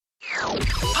A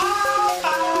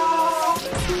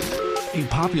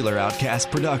Popular Outcast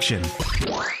production.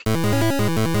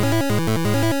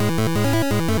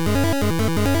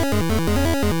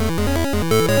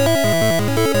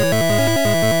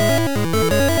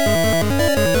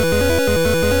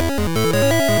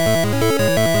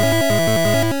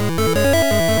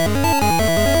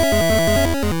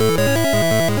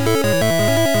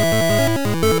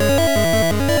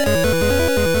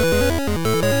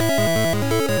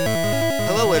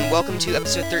 Hello and welcome to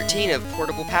episode 13 of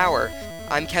Portable Power.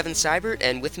 I'm Kevin Seibert,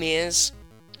 and with me is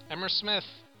Emmer Smith.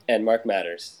 And Mark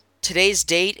Matters. Today's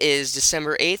date is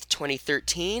December 8th,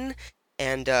 2013,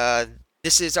 and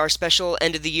this is our special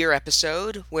end of the year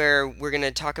episode where we're going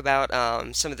to talk about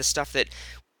some of the stuff that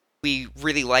we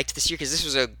really liked this year, because this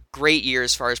was a great year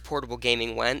as far as portable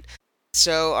gaming went.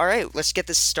 So, alright, let's get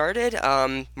this started.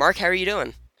 Mark, how are you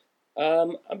doing?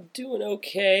 I'm doing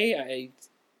okay. I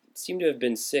seem to have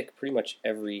been sick pretty much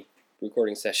every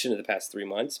recording session of the past 3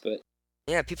 months, but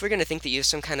Yeah, people are going to think that you have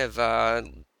some kind of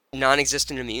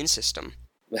non-existent immune system.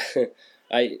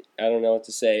 I don't know what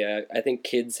to say. I think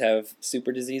kids have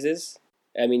super diseases.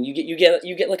 I mean, you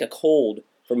get like a cold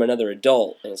from another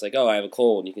adult, and it's like, oh, I have a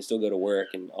cold, and you can still go to work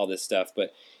and all this stuff.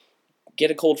 But get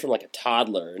a cold from like a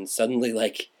toddler, and suddenly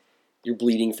like you're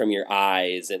bleeding from your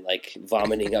eyes and like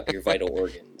vomiting up your vital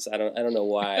organs. I don't know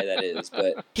why that is,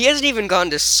 but He hasn't even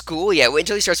gone to school yet. Wait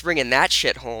until he starts bringing that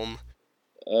shit home.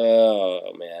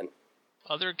 oh man.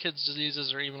 Other kids'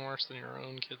 diseases are even worse than your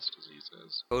own kids'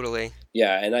 diseases. Totally.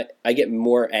 Yeah, and I get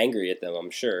more angry at them, I'm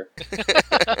sure.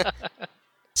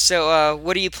 So,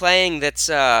 what are you playing that's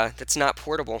not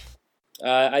portable?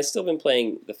 I've still been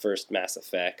playing the first Mass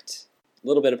Effect. A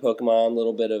little bit of Pokemon, a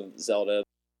little bit of Zelda.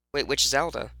 Wait, which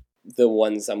Zelda? The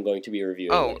ones I'm going to be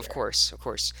reviewing Oh, later. of course.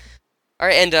 All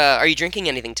right, and are you drinking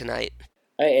anything tonight?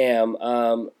 I am.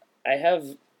 I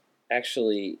have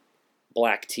actually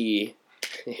black tea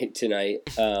tonight.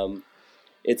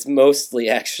 It's mostly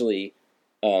actually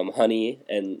honey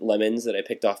and lemons that I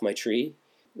picked off my tree.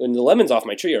 And the lemons off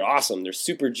my tree are awesome. They're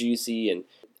super juicy and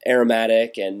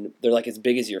aromatic, and they're like as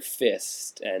big as your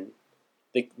fist. And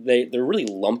they're really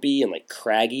lumpy and like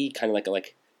craggy, kind of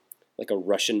like a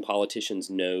Russian politician's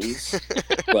nose.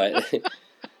 But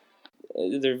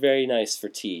they're very nice for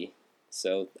tea.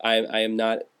 So I am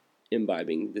not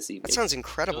imbibing this evening. That sounds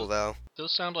incredible, though.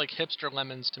 Those sound like hipster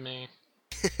lemons to me.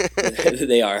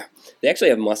 They are. They actually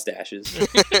have mustaches.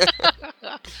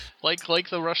 Like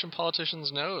the Russian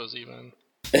politician's nose, even.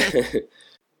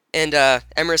 And,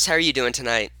 Emrys, how are you doing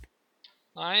tonight?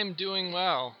 I'm doing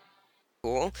well.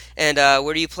 Cool. And,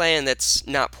 what are you playing that's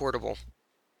not portable?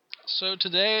 So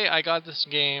today I got this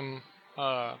game,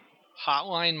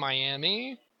 Hotline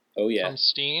Miami, Oh yeah. from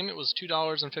Steam. It was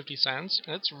 $2.50,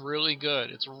 and it's really good.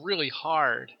 It's really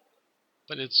hard,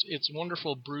 but it's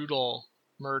wonderful, brutal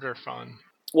murder fun.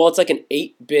 Well, it's like an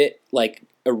 8-bit like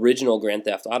original Grand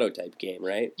Theft Auto type game,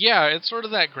 right? Yeah, it's sort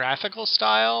of that graphical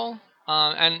style.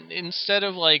 And instead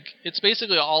of it's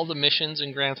basically all the missions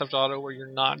in Grand Theft Auto where you're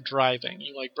not driving.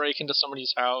 You break into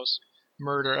somebody's house,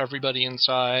 murder everybody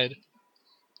inside.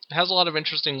 It has a lot of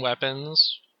interesting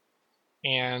weapons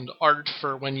and art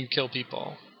for when you kill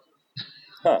people.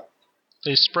 Huh.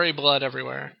 They spray blood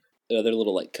everywhere. Are there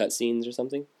little like cutscenes or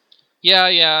something?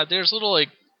 Yeah. There's little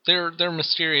they're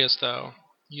mysterious though.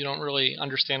 You don't really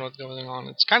understand what's going on.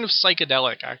 It's kind of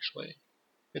psychedelic actually.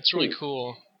 It's really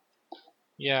cool.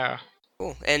 Yeah.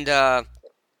 Cool. And,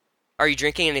 are you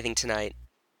drinking anything tonight?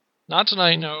 Not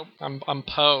tonight, no. I'm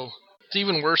po. It's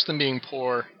even worse than being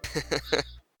poor.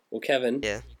 Well, Kevin,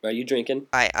 Yeah. are you drinking?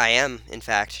 I am, in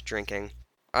fact, drinking.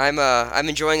 I'm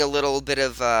enjoying a little bit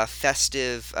of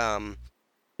festive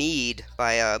mead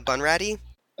by Bunratty.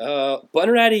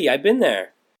 Bunratty, I've been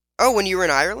there. Oh, when you were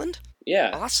in Ireland? Yeah.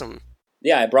 Awesome.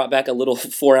 Yeah, I brought back a little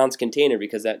 4-ounce container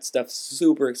because that stuff's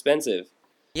super expensive.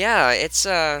 Yeah, it's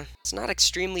not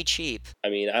extremely cheap. I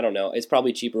mean, I don't know. It's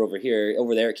probably cheaper over here.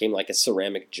 Over there, it came like a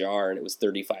ceramic jar, and it was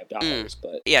 $35.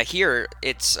 But Yeah, here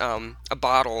it's a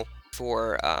bottle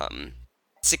for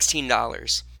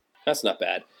 $16. that's not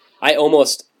bad.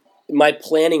 My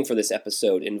planning for this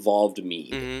episode involved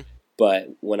mead, Mm-hmm. but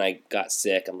when I got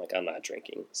sick, I'm like, I'm not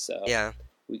drinking. So Yeah.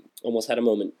 we almost had a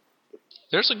moment.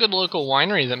 There's a good local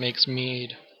winery that makes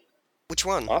mead. Which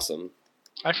one? Awesome.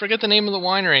 I forget the name of the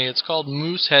winery. It's called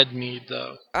Moosehead Mead,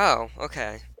 though. Oh,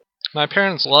 okay. My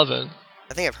parents love it.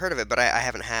 I think I've heard of it, but I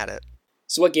haven't had it.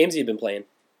 So what games have you been playing?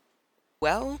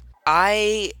 Well,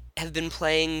 I have been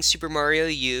playing Super Mario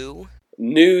U.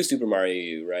 New Super Mario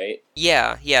U, right?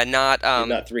 Yeah, not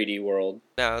Not 3D World.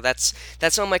 no, that's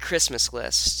on my Christmas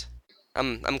list.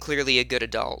 I'm clearly a good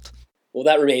adult. Well,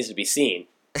 that remains to be seen.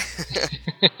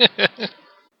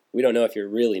 We don't know if you're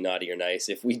really naughty or nice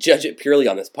if we judge it purely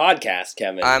on this podcast,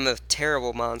 Kevin. I'm a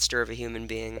terrible monster of a human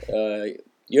being.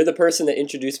 You're the person that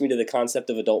introduced me to the concept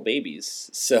of adult babies.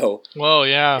 So, Whoa,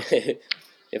 yeah.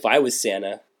 if I was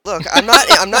Santa, Look, I'm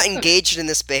not engaged in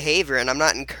this behavior, and I'm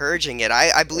not encouraging it.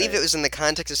 I believe Right. it was in the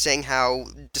context of saying how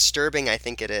disturbing I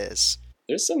think it is.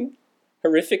 there's some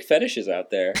horrific fetishes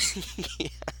out there. Yeah.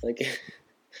 Like,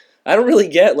 I don't really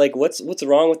get like what's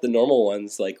wrong with the normal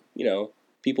ones. Like,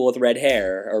 people with red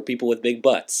hair or people with big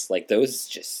butts. Like, those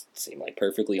just seem like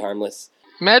perfectly harmless.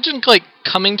 Imagine, like,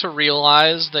 coming to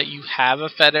realize that you have a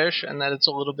fetish and that it's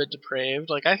a little bit depraved.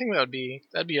 Like, I think that'd be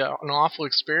an awful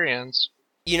experience.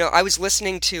 I was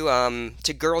listening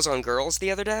to Girls on Girls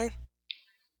the other day,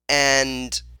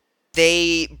 and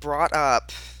they brought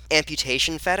up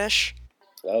amputation fetish,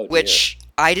 Oh, dear. which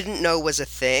I didn't know was a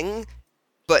thing,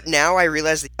 but now I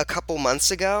realize that a couple months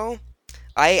ago,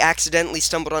 I accidentally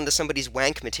stumbled onto somebody's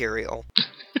wank material.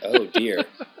 Oh dear.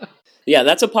 Yeah,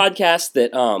 that's a podcast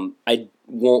that I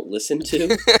won't listen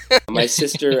to. My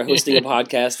sister hosting a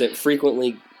podcast that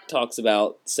frequently talks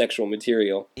about sexual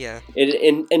material. Yeah.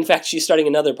 In fact, she's starting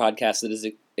another podcast that is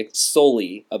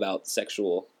solely about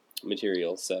sexual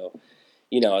material. So,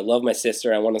 I love my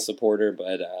sister. I want to support her,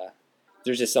 but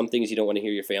there's just some things you don't want to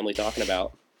hear your family talking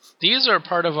about. These are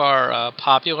part of our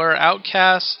popular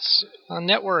Outcasts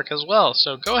network as well,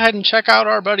 so go ahead and check out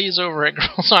our buddies over at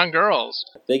Girls on Girls.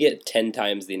 They get 10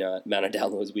 times the amount of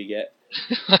downloads we get.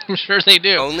 I'm sure they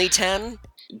do. Only 10?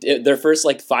 Their first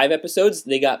 5 episodes,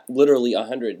 they got literally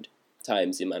 100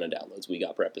 times the amount of downloads we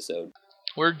got per episode.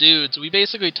 We're dudes. We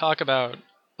basically talk about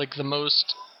the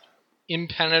most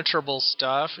impenetrable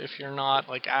stuff if you're not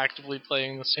actively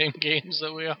playing the same games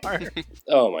that we are.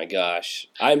 Oh my gosh.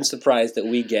 I'm surprised that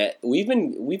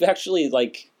we've actually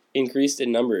increased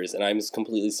in numbers, and I'm just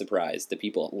completely surprised that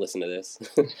people listen to this.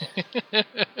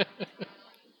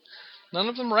 None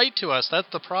of them write to us. That's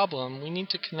the problem. We need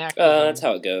to connect with That's them.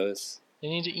 how it goes. They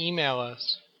need to email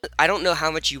us. I don't know how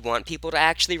much you want people to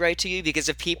actually write to you, because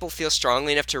if people feel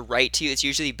strongly enough to write to you, it's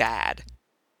usually bad.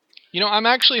 I'm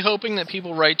actually hoping that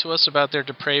people write to us about their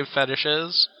depraved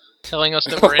fetishes, telling us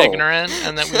that we're Oh. ignorant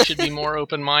and that we should be more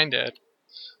open-minded.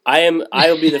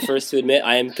 I'll be the first to admit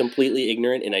I am completely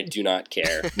ignorant, and I do not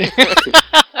care.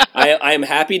 I am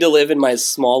happy to live in my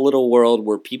small little world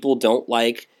where people don't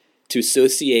like to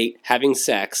associate having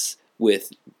sex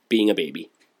with being a baby.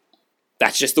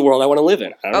 That's just the world I want to live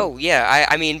in. I don't know. Oh, yeah,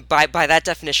 I mean, by that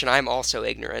definition, I'm also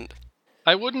ignorant.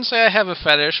 I wouldn't say I have a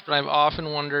fetish, but I've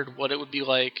often wondered what it would be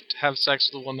like to have sex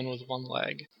with a woman with one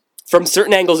leg. From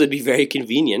certain angles, it'd be very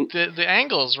convenient. The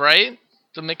angles, right?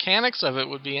 The mechanics of it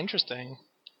would be interesting.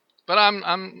 But I'm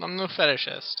no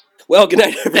fetishist. Well, good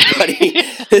night, everybody.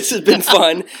 This has been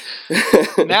fun.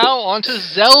 Now on to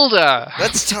Zelda.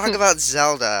 Let's talk about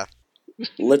Zelda.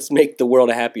 Let's make the world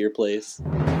a happier place.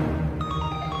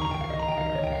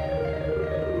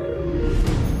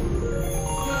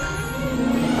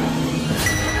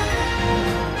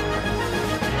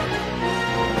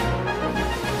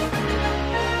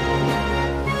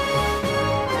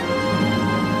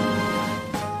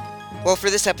 Well,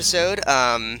 for this episode,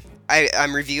 I'm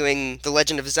reviewing The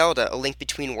Legend of Zelda: A Link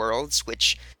Between Worlds,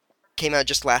 which came out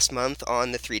just last month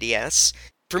on the 3DS.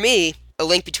 For me, A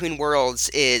Link Between Worlds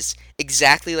is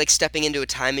exactly like stepping into a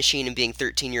time machine and being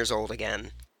 13 years old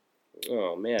again.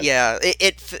 Oh, man. Yeah,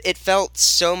 it felt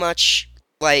so much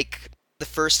like the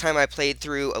first time I played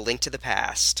through A Link to the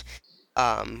Past,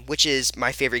 which is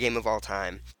my favorite game of all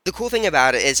time. The cool thing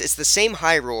about it is it's the same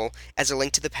Hyrule as A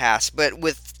Link to the Past, but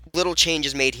with little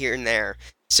changes made here and there.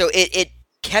 So it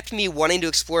kept me wanting to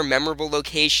explore memorable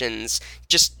locations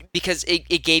just because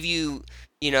it gave you,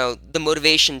 the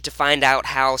motivation to find out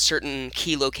how certain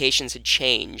key locations had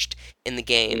changed in the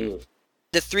game. Mm.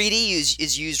 The 3D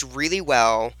is used really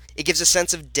well. It gives a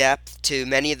sense of depth to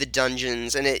many of the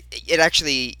dungeons, and it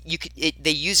actually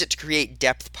they use it to create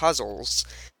depth puzzles.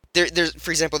 There's,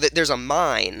 for example, there's a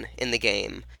mine in the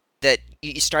game that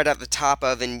you start at the top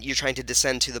of, and you're trying to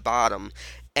descend to the bottom.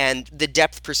 And the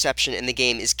depth perception in the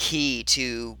game is key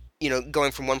to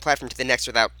going from one platform to the next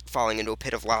without falling into a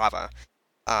pit of lava.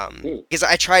 Because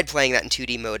I tried playing that in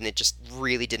 2D mode, and it just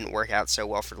really didn't work out so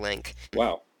well for Link.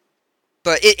 Wow.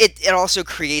 But it also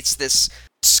creates this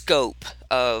scope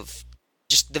of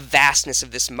just the vastness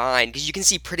of this mine, because you can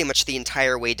see pretty much the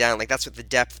entire way down. Like, that's what the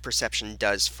depth perception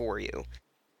does for you.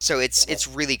 So it's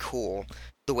really cool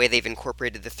the way they've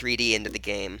incorporated the 3D into the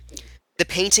game. The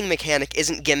painting mechanic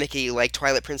isn't gimmicky like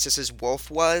Twilight Princess's wolf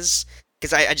was,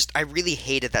 because I really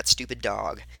hated that stupid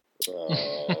dog.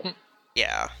 Oh.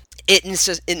 Yeah. it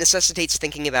necessitates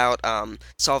thinking about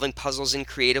solving puzzles in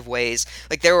creative ways.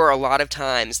 Like there were a lot of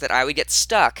times that I would get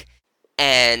stuck,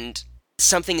 and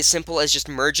something as simple as just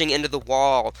merging into the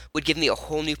wall would give me a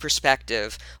whole new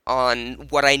perspective on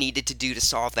what I needed to do to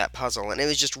solve that puzzle. And it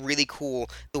was just really cool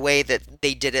the way that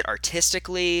they did it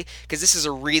artistically, because this is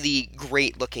a really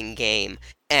great looking game,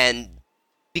 and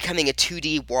becoming a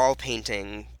 2D wall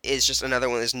painting is just another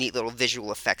one of those neat little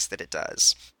visual effects that it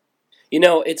does. You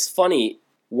know, it's funny.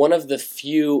 One of the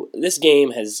few. This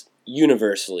game has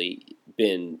universally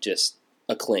been just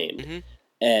acclaimed. Mm-hmm.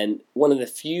 And one of the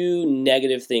few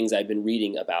negative things I've been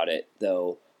reading about it,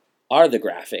 though, are the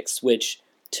graphics, which,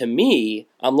 to me,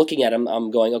 I'm looking at them,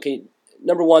 I'm going, okay,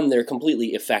 number one, they're completely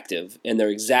effective, and they're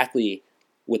exactly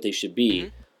what they should be.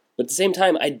 Mm-hmm. But at the same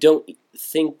time, I don't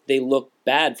think they look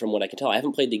bad from what I can tell. I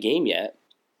haven't played the game yet.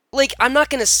 Like, I'm not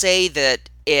going to say that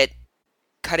it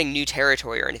cutting new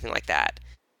territory or anything like that.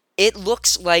 It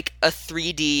looks like a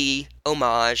 3D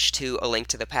homage to A Link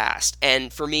to the Past,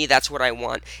 and for me, that's what I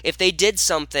want. If they did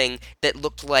something that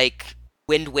looked like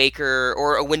Wind Waker,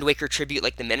 or a Wind Waker tribute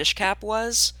like the Minish Cap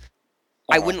was,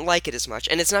 I wouldn't like it as much.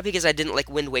 And it's not because I didn't like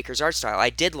Wind Waker's art style.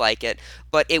 I did like it,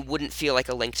 but it wouldn't feel like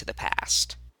A Link to the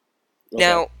Past. Okay.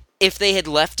 Now, if they had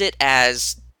left it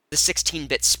as the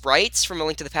 16-bit sprites from A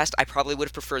Link to the Past, I probably would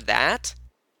have preferred that.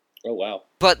 Oh, wow.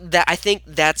 But I think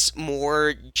that's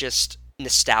more just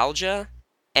nostalgia,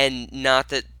 and not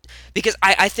that... Because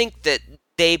I think that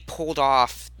they pulled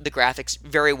off the graphics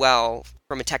very well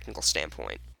from a technical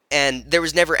standpoint. And there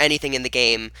was never anything in the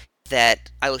game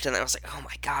that I looked at and I was like, oh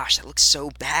my gosh, that looks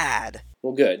so bad.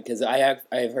 Well, good, because I have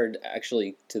heard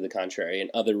actually to the contrary in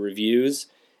other reviews,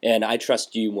 and I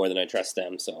trust you more than I trust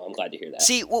them, so I'm glad to hear that.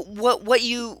 See,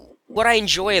 what I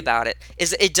enjoy about it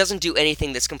is that it doesn't do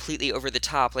anything that's completely over the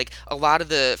top. Like, a lot of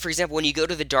for example, when you go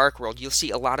to the Dark World, you'll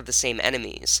see a lot of the same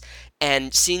enemies.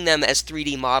 And seeing them as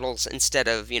 3D models instead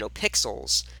of,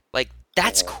 pixels, like,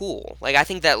 that's cool. Like, I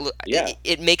think that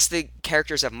it makes the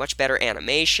characters have much better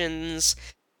animations,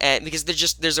 and because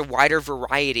there's a wider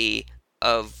variety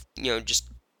of, just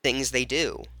things they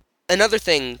do. Another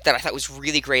thing that I thought was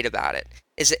really great about it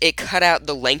is that it cut out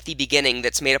the lengthy beginning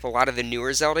that's made up a lot of the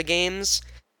newer Zelda games,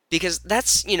 because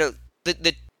that's,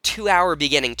 the 2-hour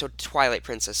beginning to Twilight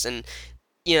Princess, and,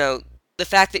 the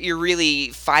fact that you're really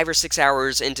 5 or 6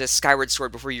 hours into Skyward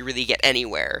Sword before you really get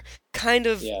anywhere kind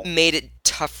of made it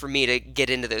tough for me to get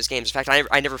into those games. In fact,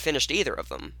 I never finished either of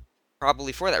them,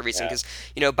 probably for that reason, because,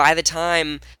 by the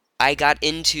time I got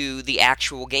into the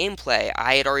actual gameplay,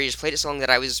 I had already just played it so long that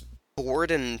I was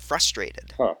bored and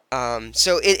frustrated.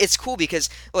 So it's cool because,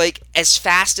 like, as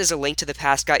fast as A Link to the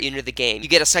Past got you into the game, you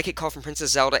get a psychic call from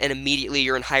Princess Zelda, and immediately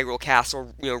you're in Hyrule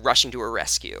Castle, rushing to her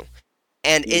rescue.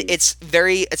 And it's a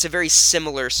very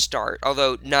similar start,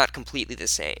 although not completely the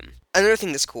same. Another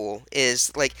thing that's cool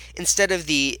is, like, instead of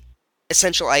the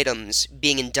essential items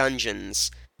being in dungeons,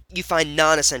 you find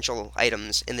non-essential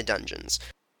items in the dungeons.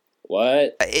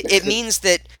 What? It means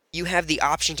that you have the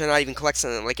option to not even collect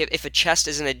something. Like, if a chest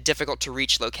is in a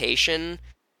difficult-to-reach location,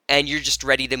 and you're just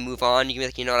ready to move on, you can be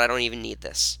like, you know what, I don't even need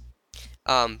this.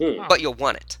 But you'll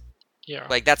want it. Yeah.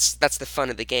 Like, that's the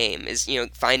fun of the game, is,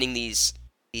 finding these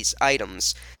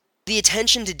items. The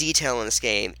attention to detail in this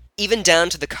game, even down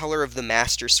to the color of the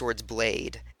Master Sword's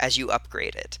blade as you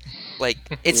upgrade it. Like,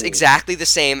 it's exactly the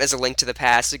same as A Link to the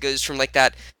Past. It goes from, like,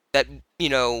 that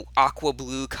aqua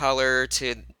blue color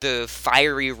to the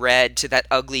fiery red to that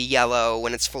ugly yellow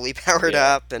when it's fully powered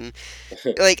up, and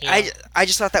like I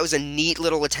just thought that was a neat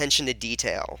little attention to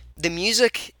detail. The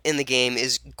music in the game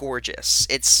is gorgeous.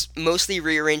 It's mostly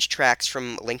rearranged tracks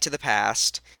from Link to the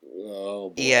Past. Oh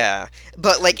boy. Yeah,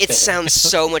 but like it sounds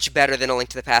so much better than A Link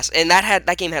to the Past, and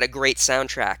that game had a great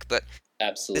soundtrack. But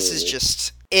absolutely, this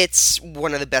is it's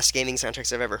one of the best gaming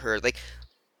soundtracks I've ever heard. Like,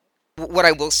 what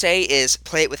I will say is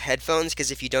play it with headphones, because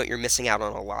if you don't, you're missing out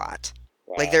on a lot.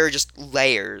 Wow. Like, there are just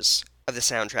layers of the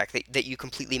soundtrack that you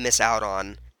completely miss out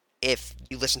on if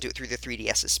you listen to it through the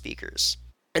 3DS's speakers.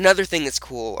 Another thing that's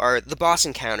cool are the boss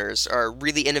encounters are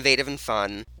really innovative and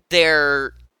fun.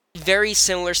 They're very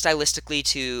similar stylistically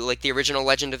to, like, the original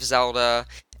Legend of Zelda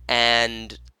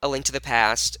and A Link to the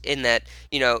Past, in that,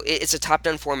 it's a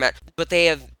top-down format, but they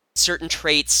have certain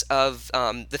traits of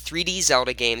the 3D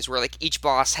Zelda games where, like, each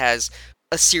boss has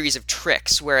a series of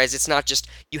tricks, whereas it's not just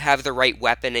you have the right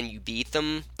weapon and you beat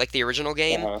them, like the original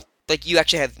game. Like, you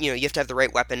actually have, you have to have the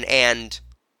right weapon and,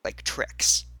 like,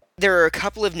 tricks. There are a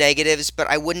couple of negatives, but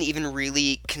I wouldn't even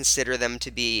really consider them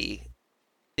to be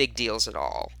big deals at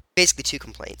all. Basically, 2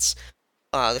 complaints.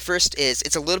 The first is,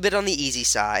 it's a little bit on the easy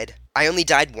side. I only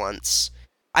died once.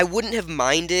 I wouldn't have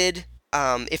minded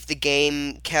if the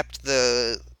game kept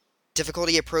the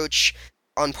difficulty approach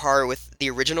on par with the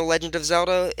original Legend of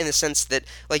Zelda in the sense that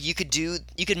like you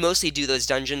could mostly do those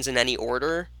dungeons in any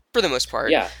order for the most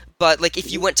part. Yeah. But like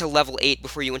if you went to level 8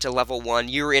 before you went to level 1,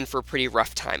 you were in for a pretty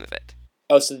rough time of it.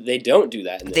 Oh, so they don't do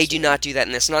that in this They do one. not do that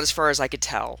in this, not as far as I could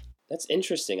tell. That's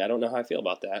interesting. I don't know how I feel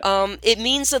about that. It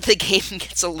means that the game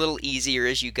gets a little easier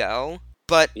as you go,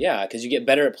 but Yeah, because you get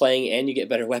better at playing and you get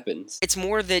better weapons. it's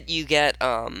more that you get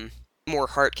more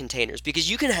heart containers because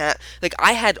you can have like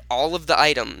I had all of the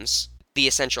items, the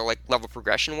essential like level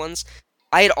progression ones.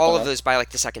 I had all of those by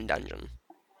like the second dungeon.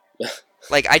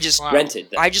 Like I just Wow.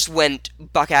 Rented them. I just went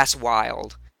buck-ass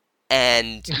wild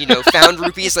and, found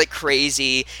rupees like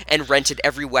crazy and rented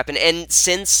every weapon. And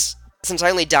since I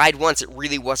only died once, it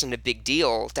really wasn't a big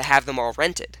deal to have them all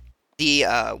rented. The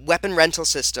weapon rental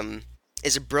system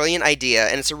is a brilliant idea,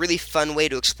 and it's a really fun way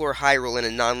to explore Hyrule in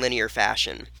a non-linear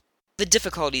fashion. The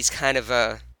difficulty's kind of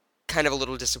a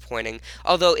little disappointing,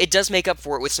 although it does make up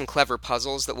for it with some clever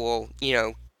puzzles that will,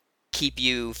 keep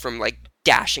you from like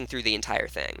dashing through the entire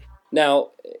thing. Now,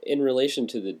 in relation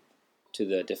to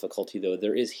the difficulty, though,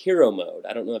 there is hero mode.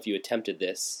 I don't know if you attempted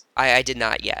this. I did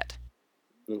not yet.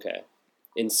 Okay.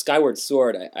 In Skyward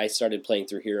Sword, I started playing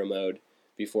through hero mode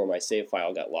before my save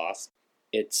file got lost.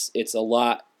 It's a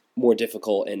lot more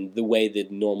difficult and the way the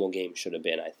normal game should have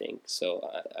been, I think.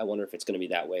 So I wonder if it's going to be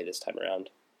that way this time around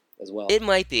as well. It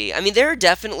might be. I mean, there are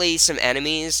definitely some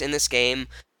enemies in this game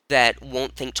that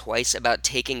won't think twice about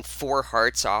taking 4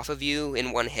 hearts off of you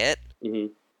in one hit.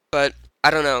 Mm-hmm. But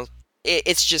I don't know.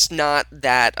 It's just not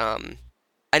that.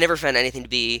 I never found anything to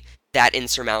be that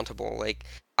insurmountable. Like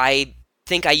I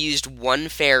think I used 1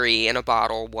 fairy in a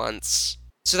bottle once,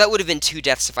 so that would have been 2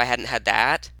 deaths if I hadn't had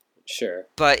that. Sure.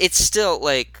 But it's still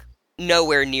like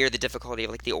nowhere near the difficulty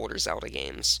of like the older Zelda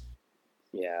games.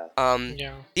 Yeah.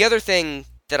 Yeah. The other thing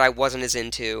that I wasn't as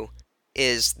into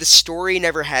is the story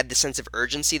never had the sense of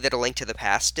urgency that A Link to the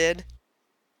Past did.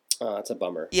 Oh, that's a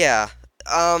bummer. Yeah.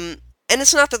 And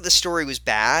it's not that the story was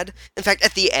bad. In fact,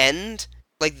 at the end,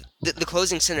 like the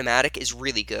closing cinematic is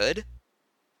really good,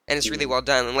 and it's really well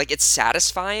done, and like it's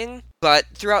satisfying. But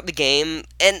throughout the game,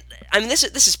 and I mean this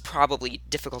is probably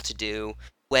difficult to do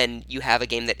when you have a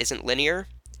game that isn't linear.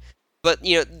 But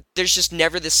there's just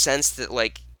never this sense that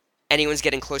like anyone's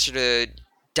getting closer to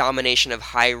domination of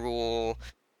Hyrule,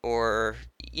 or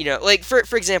like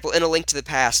for example, in A Link to the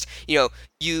Past,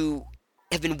 you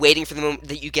have been waiting for the moment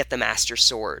that you get the Master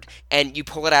Sword, and you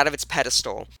pull it out of its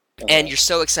pedestal, and you're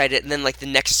so excited, and then like the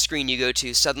next screen you go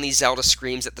to, suddenly Zelda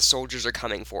screams that the soldiers are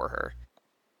coming for her.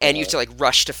 And you have to like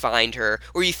rush to find her,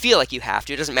 or you feel like you have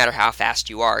to. It doesn't matter how fast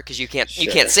you are, because you can't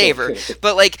save her.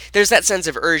 But like, there's that sense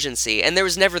of urgency, and there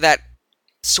was never that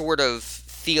sort of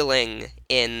feeling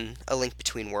in A Link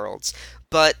Between Worlds.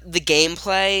 But the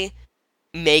gameplay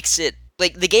makes it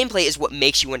like the gameplay is what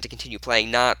makes you want to continue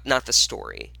playing, not the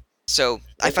story. So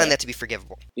I find that to be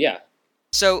forgivable. Yeah.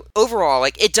 So overall,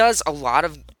 like it does a lot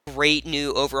of great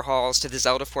new overhauls to the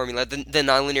Zelda formula, the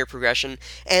nonlinear progression,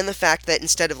 and the fact that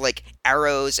instead of like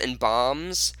arrows and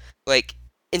bombs, like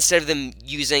instead of them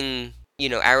using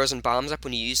arrows and bombs up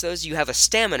when you use those, you have a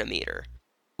stamina meter,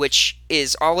 which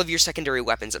is all of your secondary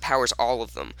weapons. It powers all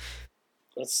of them.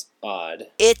 That's odd.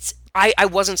 I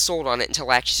wasn't sold on it until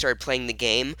I actually started playing the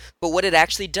game, but what it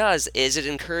actually does is it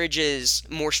encourages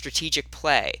more strategic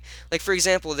play. Like for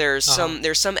example, there's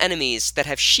some enemies that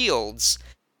have shields,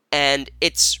 and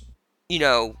it's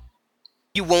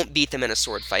you won't beat them in a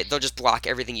sword fight. They'll just block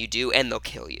everything you do, and they'll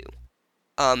kill you.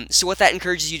 So what that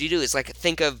encourages you to do is like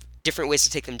think of different ways to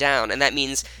take them down, and that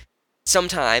means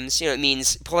sometimes it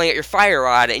means pulling out your fire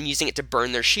rod and using it to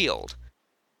burn their shield,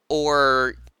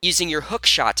 or using your hook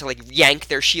shot to like yank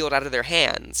their shield out of their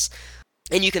hands.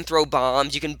 And you can throw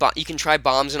bombs, you can try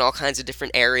bombs in all kinds of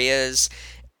different areas,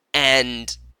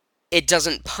 and it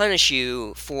doesn't punish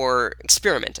you for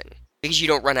experimenting, because you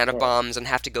don't run out of bombs and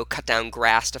have to go cut down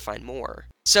grass to find more.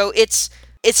 So it's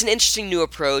an interesting new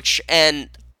approach,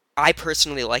 and I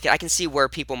personally like it. I can see where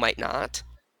people might not,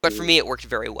 but for me it worked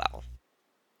very well.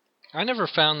 I never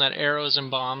found that arrows and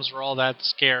bombs were all that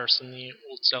scarce in the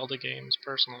old Zelda games,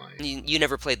 personally. You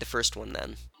never played the first one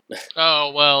then? Oh,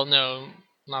 well, no,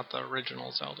 not the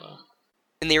original Zelda.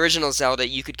 In the original Zelda,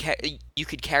 you could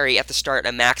carry at the start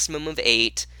a maximum of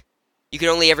 8. You could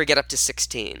only ever get up to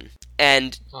 16.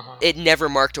 And it never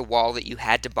marked a wall that you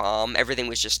had to bomb. Everything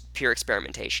was just pure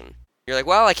experimentation. You're like,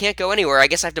 well, I can't go anywhere. I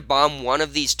guess I have to bomb one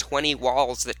of these 20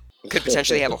 walls that could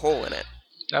potentially have a hole in it.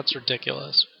 That's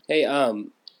ridiculous. Hey,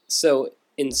 so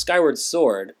in Skyward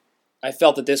Sword, I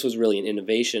felt that this was really an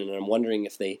innovation, and I'm wondering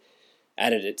if they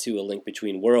added it to A Link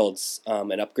Between Worlds,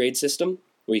 an upgrade system.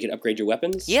 where you can upgrade your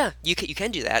weapons? Yeah, you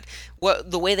can do that. Well,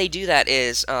 the way they do that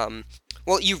is,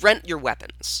 well, you rent your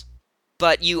weapons,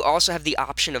 but you also have the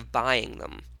option of buying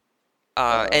them.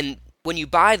 And when you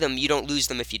buy them, you don't lose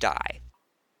them if you die.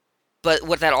 But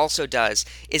what that also does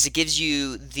is it gives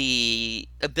you the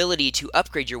ability to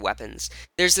upgrade your weapons.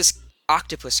 There's this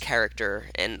octopus character,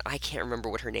 and I can't remember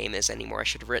what her name is anymore. I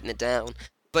should have written it down.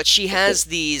 But she has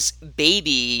these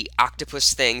baby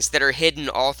octopus things that are hidden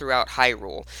all throughout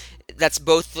Hyrule. That's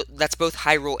both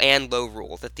Hyrule and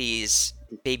Lorule that these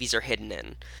babies are hidden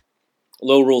in.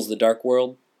 Lorule's the Dark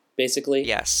World, basically?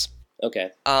 Yes.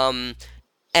 Okay. And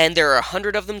there are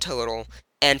 100 of them total,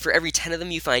 and for every 10 of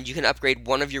them you find, you can upgrade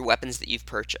one of your weapons that you've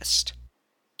purchased.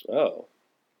 Oh.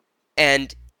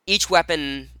 And each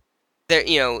weapon,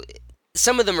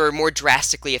 some of them are more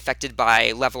drastically affected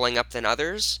by leveling up than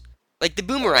others. Like, the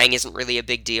boomerang isn't really a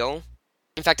big deal.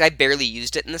 In fact, I barely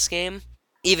used it in this game,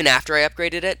 even after I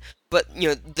upgraded it. But,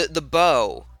 the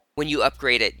bow, when you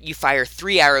upgrade it, you fire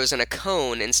 3 arrows in a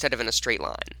cone instead of in a straight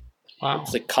line. Wow.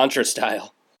 It's like Contra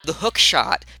style. The hook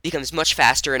shot becomes much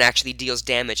faster and actually deals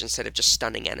damage instead of just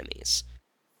stunning enemies.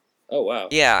 Oh, wow.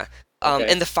 Yeah. Okay.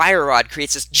 And the fire rod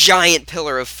creates this giant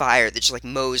pillar of fire that just,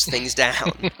 mows things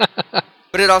down.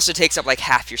 But it also takes up,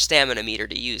 half your stamina meter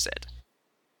to use it.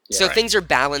 Yeah, So right. things are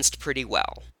balanced pretty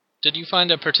well. Did you find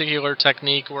a particular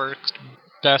technique worked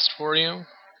best for you?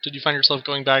 Did you find yourself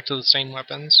going back to the same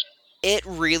weapons? It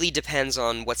really depends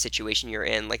on what situation you're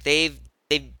in. They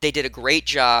did a great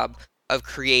job of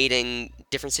creating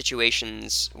different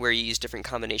situations where you use different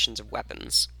combinations of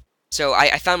weapons. So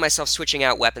I found myself switching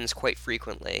out weapons quite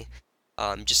frequently,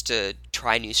 just to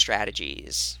try new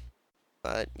strategies.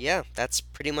 But yeah, that's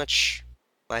pretty much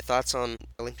my thoughts on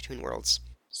A Link Between Worlds.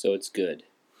 So it's good.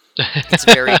 It's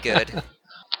very good.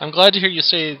 I'm glad to hear you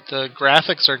say the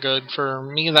graphics are good. For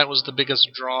me, that was the biggest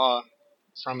draw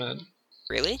from it.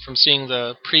 Really? From seeing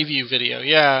the preview video.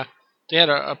 Yeah, they had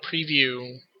a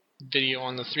preview video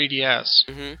on the 3DS.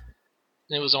 Mm-hmm.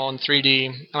 It was all in 3D,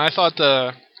 and I thought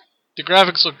the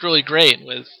graphics looked really great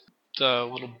with the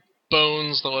little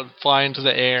bones that would fly into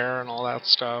the air and all that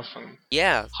stuff, and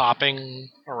Yeah. hopping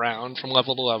around from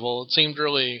level to level. It seemed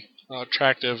really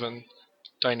attractive and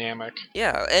dynamic.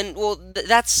 Yeah, and well,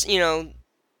 that's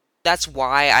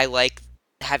why I like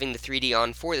having the 3D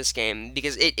on for this game,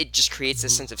 because it just creates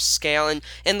this sense of scale and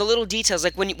the little details,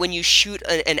 like when you shoot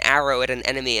an arrow at an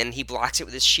enemy and he blocks it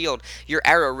with his shield, your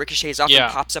arrow ricochets off Yeah.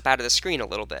 and pops up out of the screen a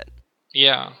little bit.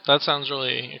 Yeah, that sounds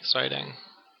really exciting.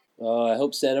 I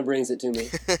hope Santa brings it to me.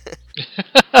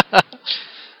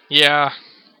 Yeah.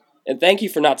 And thank you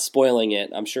for not spoiling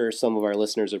it. I'm sure some of our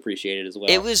listeners appreciate it as well.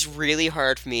 It was really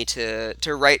hard for me to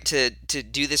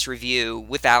do this review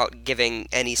without giving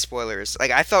any spoilers.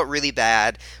 I felt really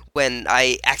bad when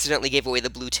I accidentally gave away the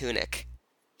blue tunic.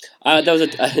 That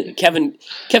was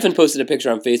Kevin posted a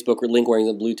picture on Facebook where Link wearing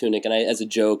the blue tunic, and I, as a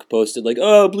joke, posted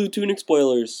blue tunic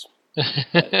spoilers.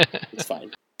 But it's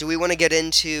fine. Do we want to get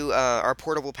into our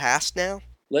portable past now?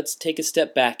 Let's take a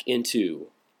step back into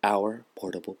our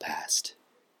portable past.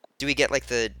 Do we get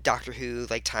the Doctor Who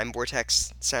time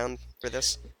vortex sound for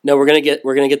this? No, we're gonna get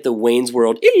the Wayne's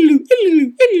World. Illu,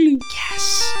 illu, illu.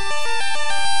 Yes.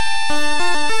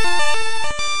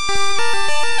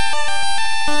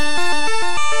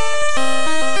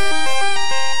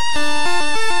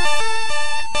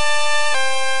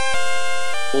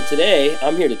 Well, today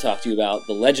I'm here to talk to you about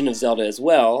The Legend of Zelda as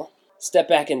well. Step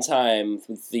back in time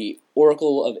with the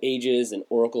Oracle of Ages and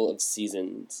Oracle of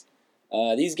Seasons.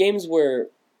 These games were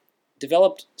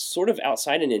developed sort of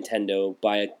outside of Nintendo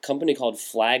by a company called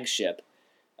Flagship,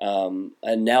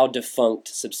 a now defunct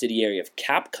subsidiary of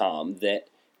Capcom that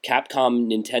Capcom,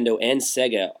 Nintendo, and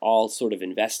Sega all sort of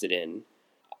invested in.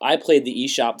 I played the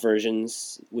eShop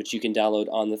versions, which you can download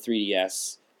on the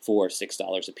 3DS for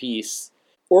 $6 a piece.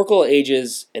 Oracle of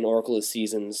Ages and Oracle of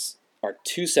Seasons are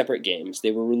two separate games.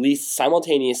 They were released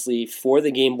simultaneously for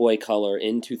the Game Boy Color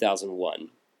in 2001.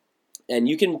 And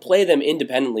you can play them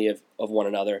independently of one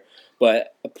another,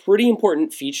 but a pretty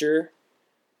important feature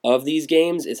of these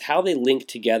games is how they link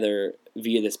together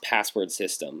via this password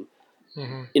system.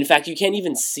 Mm-hmm. In fact, you can't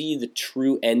even see the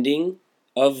true ending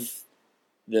of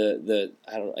the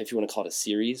I don't know if you want to call it a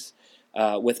series,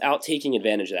 without taking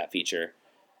advantage of that feature.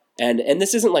 And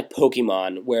this isn't like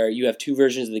Pokemon, where you have two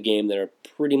versions of the game that are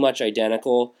pretty much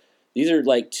identical. These are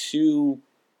two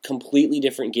completely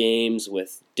different games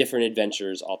with different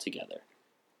adventures altogether.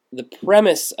 The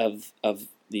premise of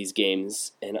these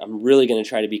games, and I'm really going to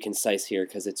try to be concise here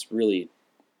because it's really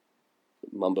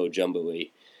mumbo-jumbo-y,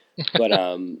 but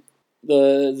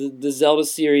the Zelda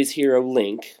series hero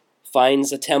Link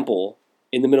finds a temple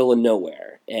in the middle of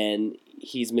nowhere, and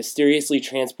he's mysteriously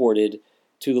transported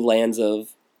to the lands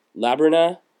of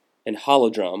Labrina and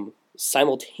Holodrum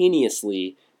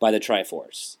simultaneously by the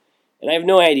Triforce. And I have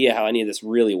no idea how any of this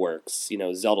really works,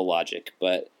 Zelda logic,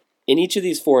 but in each of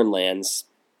these foreign lands,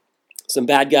 some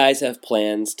bad guys have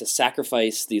plans to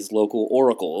sacrifice these local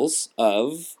oracles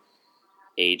of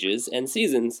ages and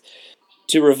seasons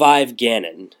to revive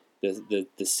Ganon,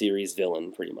 the series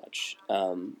villain, pretty much.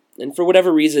 And for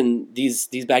whatever reason, these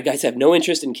bad guys have no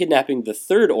interest in kidnapping the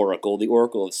third oracle, the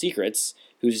Oracle of Secrets,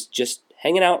 who's just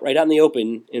hanging out right out in the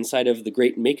open inside of the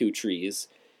great Maku trees,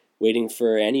 waiting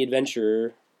for any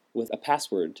adventurer with a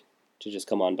password to just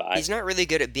come on by. He's not really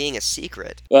good at being a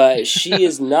secret. She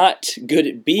is not good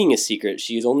at being a secret.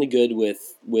 She is only good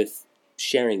with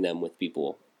sharing them with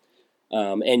people.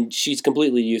 And she's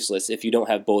completely useless if you don't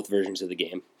have both versions of the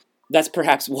game. That's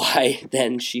perhaps why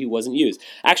then she wasn't used.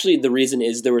 Actually, the reason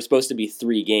is there were supposed to be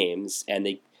 3 games, and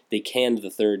they canned the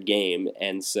third game,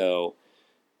 and so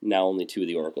now only 2 of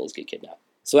the oracles get kidnapped.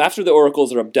 So after the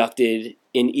oracles are abducted,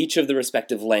 in each of the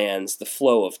respective lands, the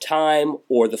flow of time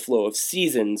or the flow of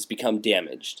seasons become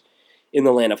damaged. In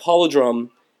the land of Holodrum,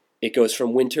 it goes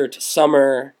from winter to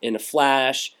summer in a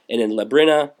flash, and in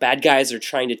Labrina, bad guys are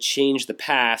trying to change the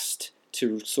past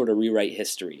to sort of rewrite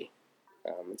history.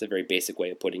 It's a very basic way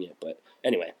of putting it, but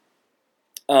anyway.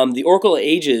 The Oracle of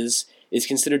Ages is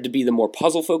considered to be the more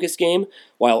puzzle-focused game,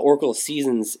 while Oracle of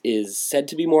Seasons is said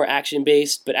to be more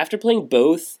action-based, but after playing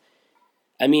both,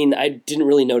 I didn't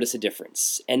really notice a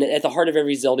difference. And at the heart of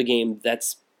every Zelda game,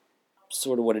 that's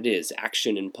sort of what it is,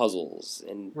 action and puzzles,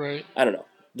 and Right. I don't know.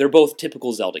 They're both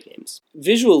typical Zelda games.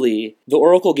 Visually, the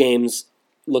Oracle games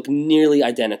look nearly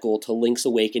identical to Link's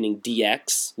Awakening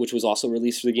DX, which was also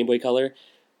released for the Game Boy Color.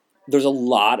 There's a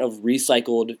lot of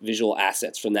recycled visual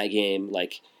assets from that game,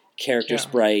 like character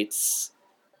sprites,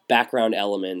 background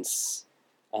elements.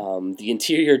 The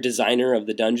interior designer of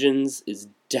the dungeons is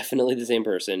definitely the same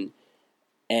person,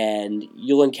 and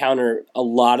you'll encounter a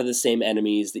lot of the same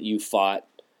enemies that you fought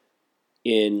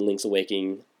in Link's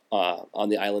Awakening on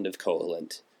the island of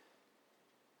Koholint.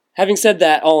 Having said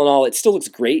that, all in all, it still looks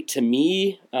great to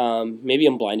me. Maybe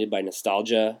I'm blinded by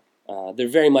nostalgia. They're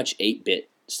very much 8-bit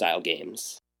style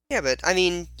games. Yeah, but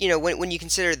when you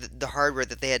consider the hardware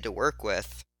that they had to work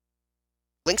with,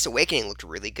 Link's Awakening looked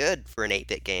really good for an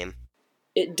 8-bit game.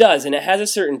 It does, and it has a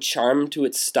certain charm to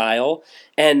its style.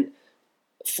 And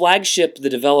Flagship, the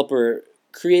developer,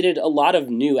 created a lot of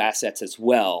new assets as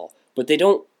well, but they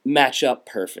don't match up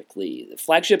perfectly.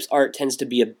 Flagship's art tends to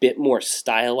be a bit more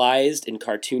stylized and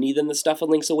cartoony than the stuff in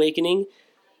Link's Awakening,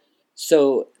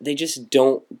 so they just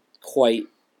don't quite...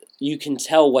 You can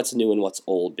tell what's new and what's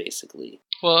old, basically.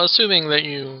 Well, assuming that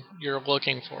you're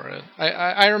looking for it.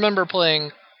 I remember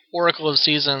playing Oracle of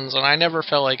Seasons, and I never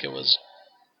felt like it was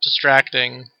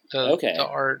distracting. The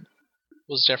art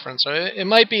was different. So it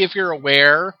might be if you're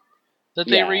aware that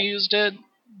they reused it,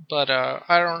 but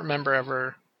I don't remember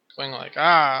ever going like,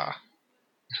 Yeah,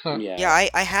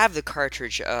 I have the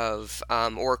cartridge of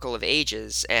Oracle of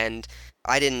Ages, and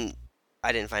I didn't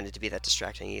find it to be that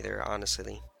distracting either,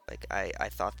 honestly. Like, I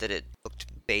thought that it looked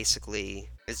basically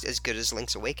as good as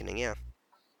Link's Awakening, yeah.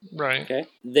 Right. Okay.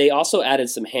 They also added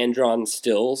some hand-drawn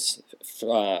stills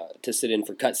to sit in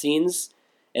for cutscenes,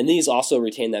 and these also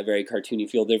retain that very cartoony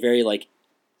feel. They're very, like,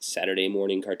 Saturday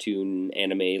morning cartoon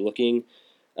anime looking,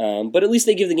 but at least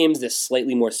they give the games this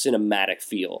slightly more cinematic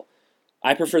feel.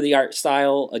 I prefer the art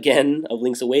style, again, of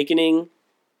Link's Awakening,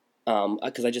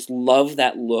 because I just love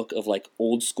that look of, like,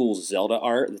 old-school Zelda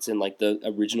art that's in, like, the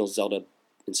original Zelda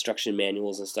instruction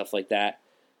manuals and stuff like that.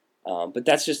 But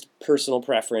that's just personal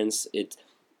preference.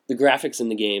 The graphics in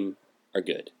the game are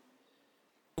good.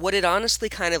 What it honestly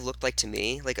kind of looked like to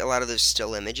me, like a lot of those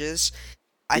still images,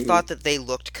 I thought that they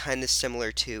looked kind of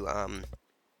similar to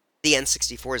the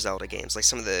N64 Zelda games, like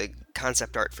some of the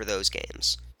concept art for those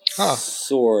games. Huh.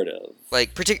 Sort of.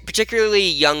 Like, particularly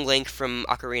Young Link from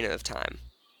Ocarina of Time.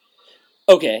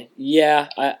 Okay, yeah,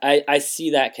 I see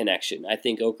that connection. I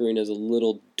think Ocarina is a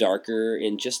little darker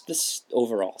in just the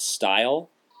overall style,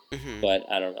 but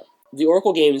I don't know. The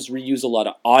Oracle games reuse a lot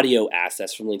of audio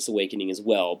assets from Link's Awakening as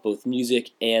well, both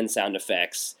music and sound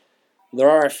effects. There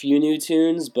are a few new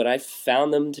tunes, but I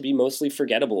found them to be mostly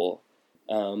forgettable.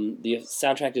 The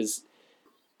soundtrack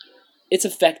it's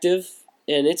effective,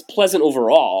 and it's pleasant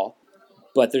overall,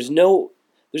 but there's no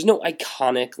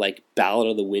iconic, like, Ballad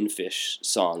of the Windfish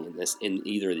song in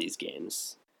either of these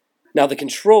games. Now, the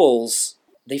controls,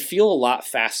 they feel a lot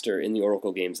faster in the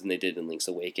Oracle games than they did in Link's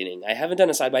Awakening. I haven't done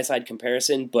a side-by-side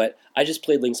comparison, but I just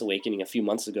played Link's Awakening a few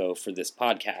months ago for this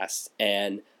podcast,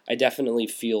 and I definitely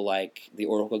feel like the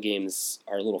Oracle games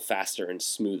are a little faster and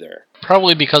smoother.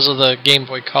 Probably because of the Game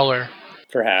Boy Color.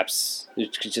 perhaps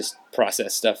it could just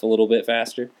process stuff a little bit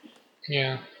faster.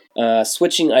 Yeah.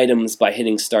 Switching items by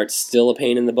hitting start's still a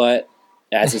pain in the butt,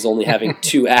 as is only having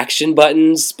 2 action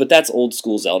buttons, but that's old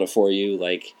school Zelda for you.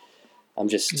 Like, I'm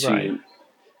just too... Right.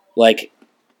 Like,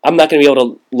 I'm not going to be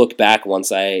able to look back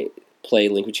once I play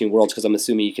Link Between Worlds, because I'm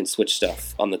assuming you can switch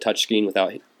stuff on the touchscreen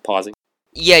without pausing.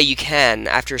 Yeah, you can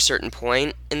after a certain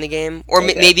point in the game, or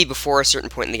Okay. maybe before a certain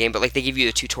point in the game, but like they give you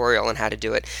a tutorial on how to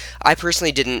do it. I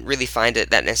personally didn't really find it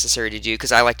that necessary to do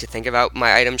because I like to think about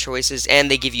my item choices, and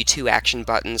they give you 2 action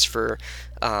buttons for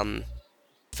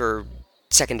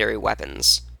secondary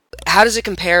weapons. How does it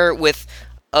compare with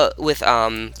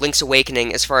Link's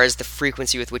Awakening as far as the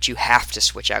frequency with which you have to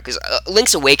switch out? Because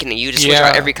Link's Awakening, you just switch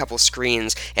out every couple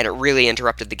screens, and it really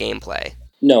interrupted the gameplay.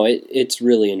 No, it's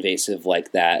really invasive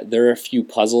like that. There are a few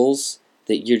puzzles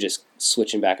that you're just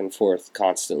switching back and forth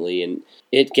constantly, and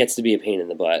it gets to be a pain in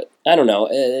the butt. I don't know.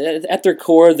 At their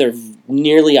core, they're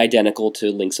nearly identical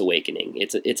to Link's Awakening.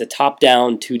 It's a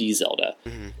top-down 2D Zelda.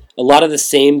 Mm-hmm. A lot of the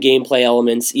same gameplay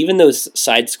elements, even those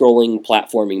side-scrolling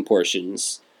platforming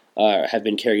portions, have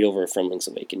been carried over from Link's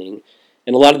Awakening.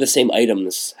 And a lot of the same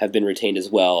items have been retained as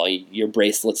well. Your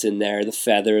bracelet's in there, the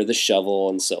feather, the shovel,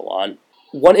 and so on.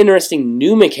 One interesting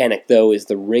new mechanic, though, is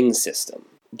the ring system.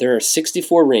 There are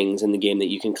 64 rings in the game that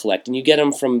you can collect, and you get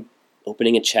them from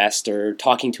opening a chest or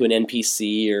talking to an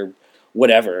NPC or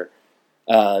whatever.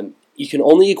 You can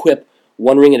only equip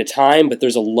 1 ring at a time, but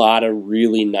there's a lot of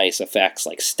really nice effects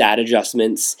like stat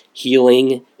adjustments,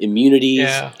 healing, immunities,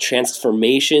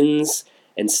 transformations,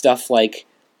 and stuff like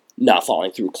not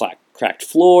falling through cracked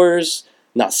floors,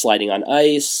 not sliding on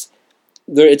ice.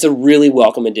 It's a really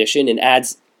welcome addition and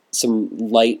adds some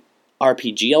light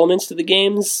RPG elements to the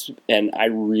games, and I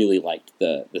really liked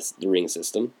the ring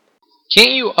system.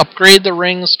 Can't you upgrade the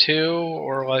rings too,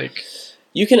 or like?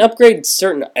 You can upgrade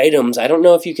certain items. I don't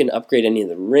know if you can upgrade any of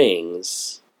the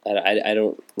rings. I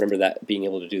don't remember that being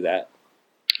able to do that.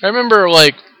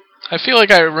 I feel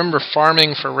like I remember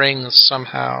farming for rings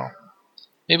somehow.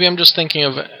 Maybe I'm just thinking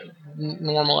of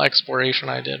normal exploration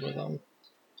I did with them.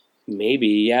 Maybe,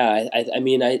 yeah.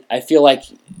 I feel like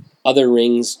other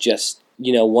rings just,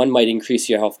 one might increase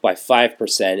your health by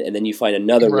 5%, and then you find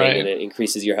another ring and it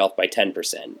increases your health by 10%.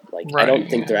 I don't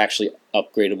think they're actually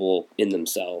upgradable in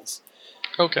themselves.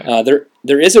 Okay.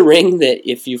 There is a ring that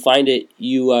if you find it,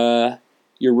 your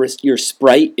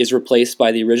sprite is replaced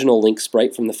by the original Link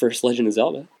sprite from the first Legend of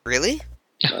Zelda. Really?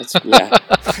 Yeah.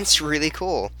 That's really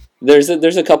cool. There's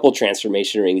a couple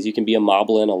transformation rings. You can be a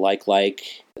Moblin, a like.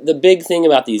 The big thing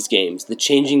about these games, the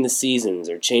changing the seasons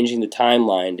or changing the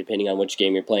timeline depending on which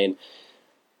game you're playing,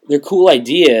 they're cool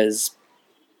ideas,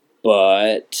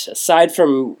 but aside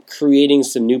from creating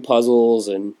some new puzzles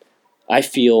and I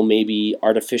feel maybe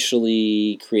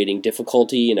artificially creating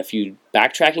difficulty in a few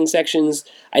backtracking sections,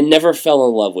 I never fell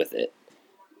in love with it.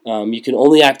 You can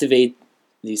only activate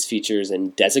these features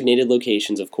in designated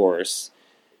locations, of course.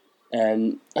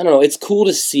 And, I don't know, it's cool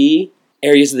to see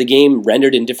areas of the game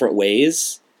rendered in different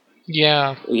ways.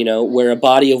 Yeah. Where a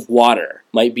body of water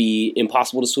might be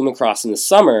impossible to swim across in the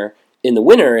summer, in the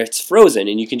winter it's frozen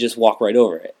and you can just walk right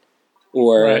over it.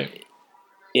 Or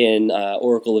in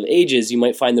Oracle of Ages, you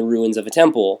might find the ruins of a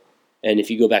temple, and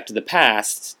if you go back to the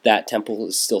past, that temple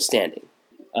is still standing.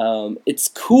 It's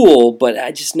cool, but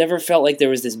I just never felt like there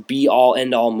was this be-all,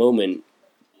 end-all moment.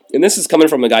 And this is coming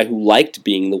from a guy who liked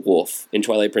being the wolf in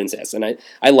Twilight Princess, and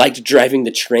I liked driving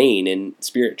the train in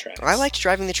Spirit Tracks. I liked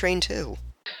driving the train, too.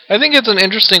 I think it's an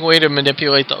interesting way to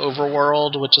manipulate the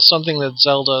overworld, which is something that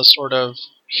Zelda sort of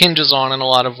hinges on in a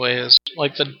lot of ways,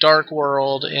 like the Dark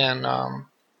World in A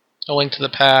Link to the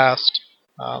Past.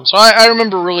 So I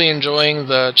remember really enjoying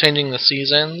the changing the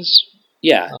seasons.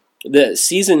 Yeah, the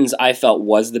seasons I felt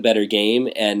was the better game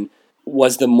and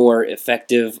was the more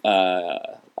effective, I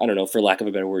don't know, for lack of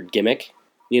a better word, gimmick.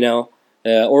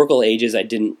 Oracle Ages,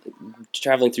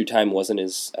 traveling through time wasn't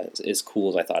as cool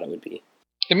as I thought it would be.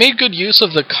 It made good use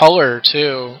of the color,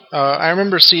 too. I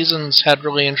remember seasons had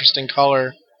really interesting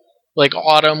color. Like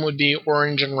autumn would be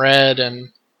orange and red, and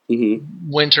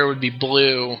winter would be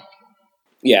blue.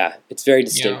 Yeah, it's very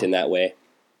distinct in that way.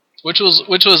 Which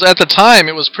was at the time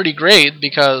it was pretty great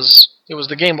because it was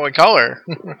the Game Boy Color.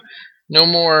 No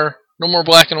more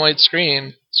black and white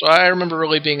screen. So I remember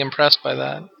really being impressed by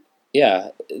that. Yeah,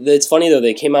 it's funny though,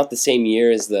 they came out the same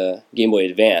year as the Game Boy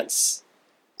Advance.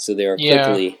 So they were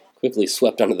quickly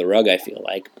swept under the rug, I feel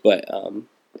like. But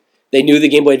they knew the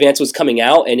Game Boy Advance was coming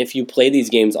out, and if you play these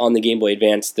games on the Game Boy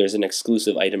Advance, there's an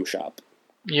exclusive item shop.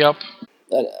 Yep.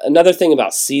 Another thing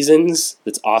about Seasons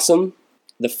that's awesome,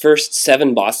 the first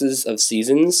 7 bosses of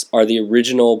Seasons are the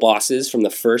original bosses from the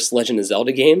first Legend of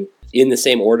Zelda game. in the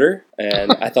same order,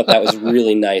 and I thought that was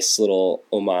really nice little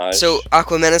homage. So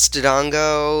Aquamenus,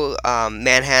 Dodongo,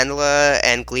 Manhandla,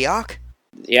 and Gleeok?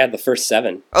 Yeah, the first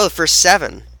 7. Oh, the first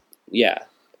 7. Yeah.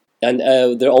 And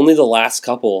they're only the last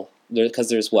couple, because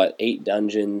there's, 8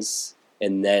 dungeons,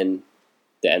 and then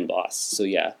the end boss. So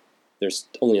yeah, there's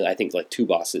only, I think, 2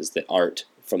 bosses that aren't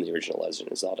from the original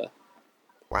Legend of Zelda.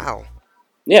 Wow.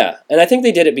 Yeah, and I think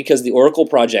they did it because the Oracle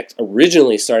project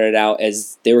originally started out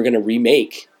as they were going to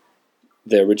remake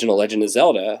the original Legend of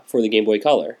Zelda for the Game Boy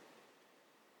Color.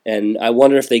 And I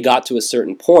wonder if they got to a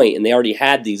certain point and they already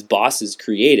had these bosses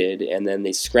created, and then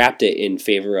they scrapped it in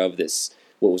favor of this,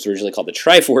 what was originally called the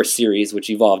Triforce series, which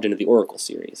evolved into the Oracle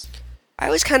series. I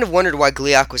always kind of wondered why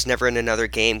Gleeok was never in another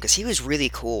game, because he was really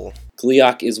cool.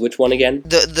 Gleeok is which one again?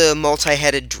 The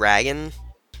multi-headed dragon.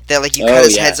 That, you cut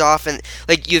his heads off, and,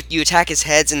 you attack his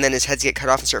heads, and then his heads get cut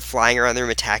off and start flying around the room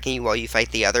attacking you while you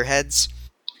fight the other heads.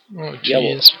 Oh, jeez. Yeah,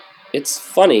 well, it's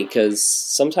funny, because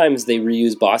sometimes they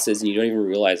reuse bosses and you don't even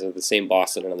realize they're the same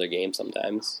boss in another game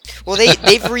sometimes. Well,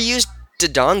 they've reused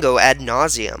Dodongo ad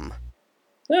nauseum.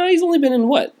 No, he's only been in,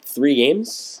 3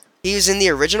 games? He was in the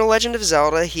original Legend of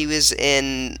Zelda, he was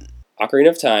in... Ocarina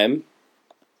of Time,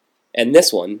 and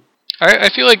this one. I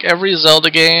feel like every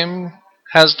Zelda game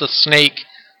has the snake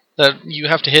that you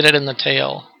have to hit it in the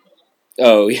tail.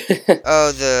 Oh, yeah.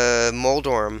 Oh, the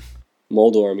Moldorm.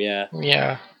 Moldorm, yeah.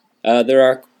 Yeah. There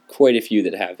are quite a few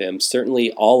that have him.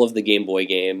 Certainly all of the Game Boy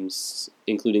games,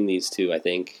 including these 2, I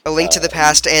think. A Link to the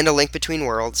Past and A Link Between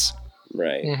Worlds.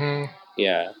 Right. Mm-hmm.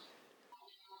 Yeah.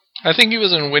 I think he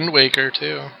was in Wind Waker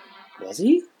too. Was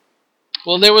he?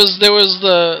 Well, there was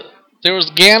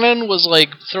Ganon was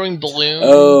throwing balloon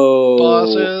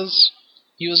bosses.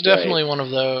 He was definitely one of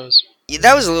those. Yeah,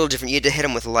 that was a little different. You had to hit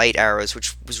him with light arrows,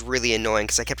 which was really annoying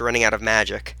because I kept running out of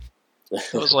magic.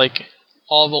 It was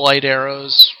all the light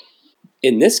arrows.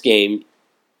 In this game,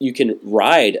 you can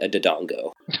ride a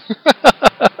Dodongo.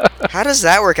 How does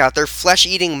that work out? They're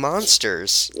flesh-eating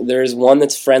monsters. There's one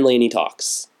that's friendly and he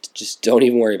talks. Just don't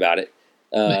even worry about it.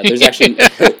 There's actually...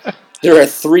 there are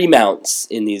 3 mounts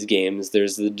in these games.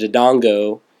 There's the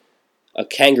Dodongo, a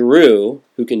kangaroo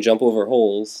who can jump over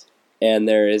holes, and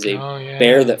there is a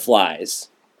bear that flies.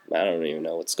 I don't even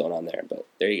know what's going on there, but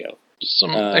there you go.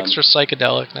 Some extra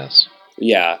psychedelicness.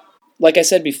 Yeah. Like I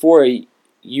said before,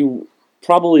 you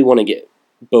probably want to get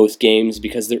both games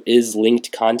because there is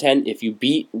linked content. If you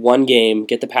beat one game,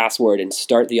 get the password, and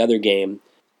start the other game,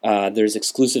 there's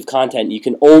exclusive content. You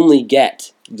can only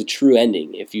get the true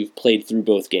ending if you've played through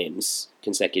both games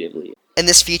consecutively. And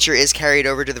this feature is carried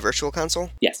over to the Virtual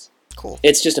Console? Yes. Cool.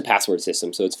 It's just a password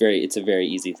system, so it's a very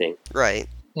easy thing. Right.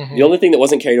 Mm-hmm. The only thing that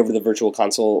wasn't carried over to the Virtual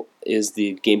Console is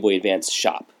the Game Boy Advance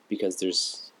shop, because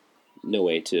there's no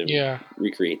way to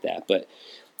recreate that. But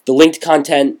the linked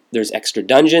content, there's extra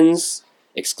dungeons,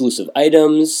 exclusive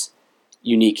items,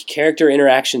 unique character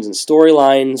interactions and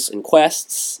storylines and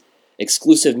quests,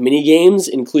 exclusive minigames,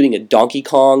 including a Donkey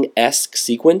Kong-esque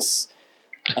sequence.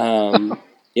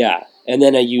 Yeah, and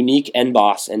then a unique end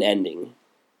boss and ending,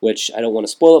 which I don't want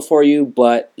to spoil it for you,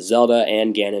 but Zelda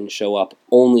and Ganon show up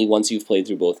only once you've played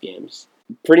through both games.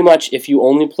 Pretty much, if you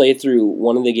only play through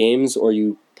one of the games, or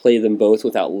you play them both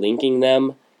without linking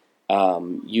them,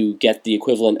 you get the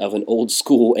equivalent of an old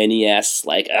school NES,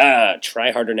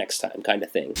 try harder next time kind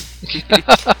of thing.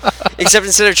 Except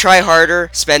instead of try harder,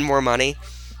 spend more money.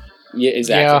 Yeah,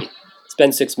 exactly. Yeah.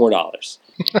 Spend $6 more.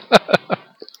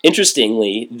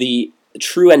 Interestingly, the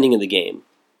true ending of the game,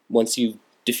 once you've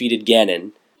defeated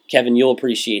Ganon, Kevin, you'll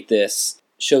appreciate this,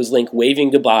 shows Link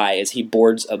waving goodbye as he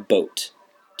boards a boat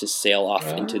to sail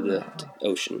off into the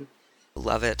ocean.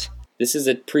 Love it. This is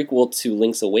a prequel to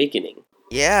Link's Awakening.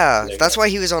 Yeah, that's why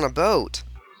he was on a boat.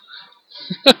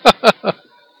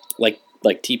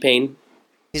 like T-Pain?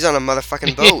 He's on a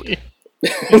motherfucking boat.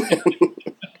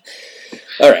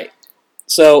 Alright,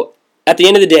 so at the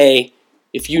end of the day,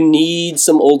 if you need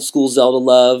some old school Zelda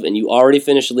love and you already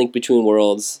finished Link Between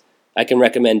Worlds, I can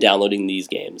recommend downloading these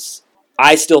games.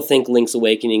 I still think Link's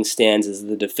Awakening stands as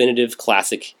the definitive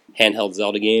classic handheld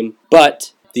Zelda game,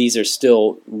 but these are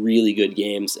still really good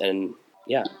games, and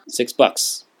yeah,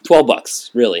 $6.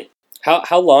 $12, really.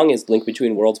 How long is Link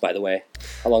Between Worlds, by the way?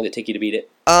 How long did it take you to beat it?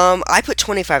 I put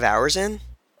 25 hours in.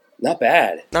 Not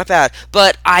bad. Not bad.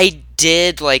 But I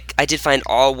did find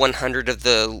all 100 of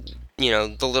the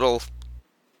little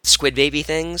squid baby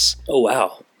things. Oh,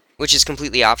 wow. Which is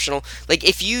completely optional.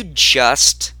 If you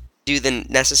just do the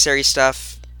necessary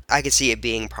stuff, I could see it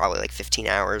being probably 15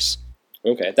 hours.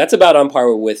 Okay, that's about on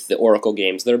par with the Oracle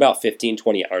games. They're about 15,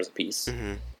 20 hours apiece.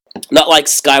 Mm-hmm. Not like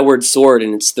Skyward Sword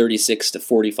and its 36 to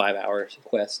 45 hour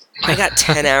quest. I got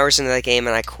 10 hours into that game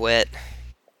and I quit.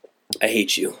 I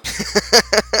hate you.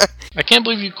 I can't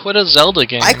believe you quit a Zelda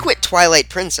game. I quit Twilight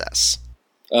Princess.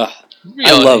 Ugh, Really?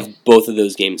 I love both of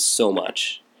those games so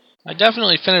much. I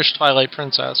definitely finished Twilight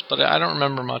Princess, but I don't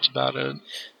remember much about it.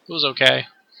 It was okay.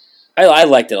 I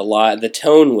liked it a lot. The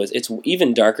tone it's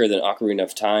even darker than Ocarina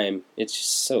of Time. It's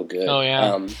just so good. Oh,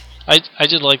 yeah. I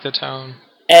did like the tone.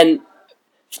 And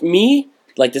for me,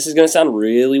 like, this is going to sound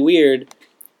really weird,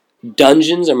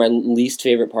 dungeons are my least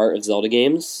favorite part of Zelda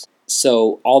games.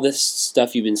 So all this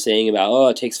stuff you've been saying about,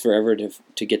 it takes forever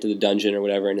to get to the dungeon or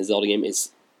whatever in a Zelda game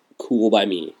is cool by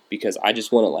me, because I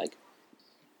just want to, like,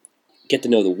 get to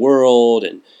know the world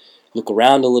and look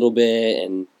around a little bit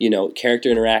and, character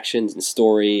interactions and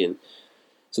story. And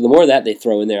so the more of that they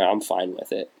throw in there, I'm fine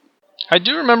with it. I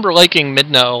do remember liking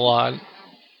Midna a lot.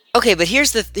 Okay, but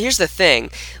here's the thing.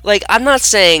 Like, I'm not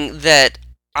saying that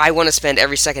I want to spend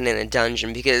every second in a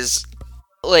dungeon, because,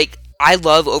 like, I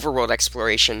love overworld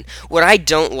exploration. What I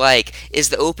don't like is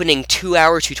the opening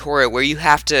 2-hour tutorial where you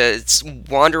have to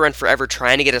wander around forever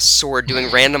trying to get a sword,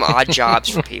 doing random odd jobs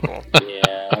for people.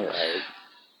 Yeah, alright.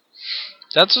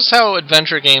 That's just how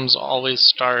adventure games always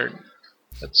start.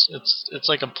 It's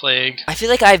like a plague. I feel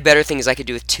like I have better things I could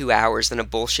do with 2 hours than a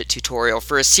bullshit tutorial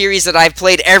for a series that I've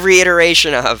played every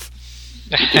iteration of.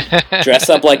 Dress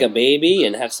up like a baby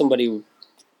and have somebody...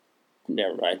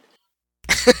 Never mind.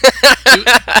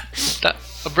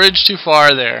 A bridge too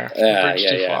far there. Yeah, a bridge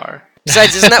too far.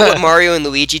 Besides, isn't that what Mario and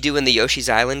Luigi do in the Yoshi's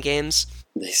Island games?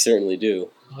 They certainly do.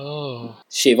 Oh.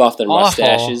 Shave off their Awful.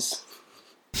 mustaches.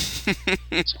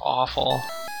 It's awful.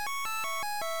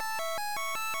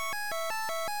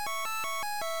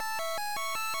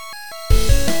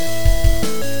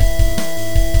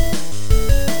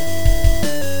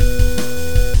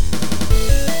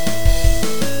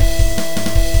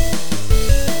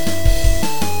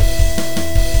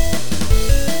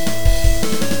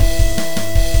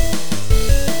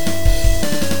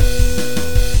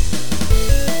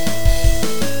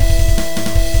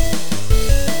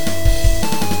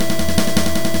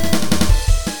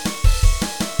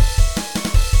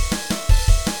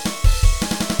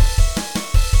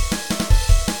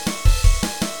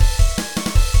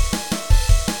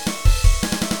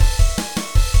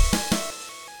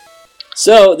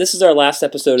 So, this is our last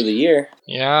episode of the year.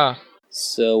 Yeah.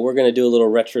 So, we're going to do a little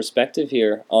retrospective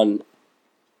here on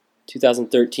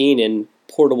 2013 in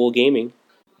portable gaming.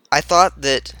 I thought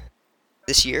that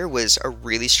this year was a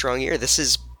really strong year. This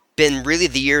has been really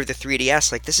the year of the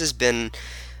 3DS. Like, this has been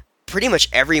pretty much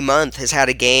every month has had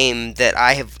a game that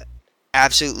I have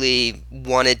absolutely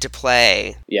wanted to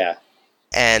play. Yeah.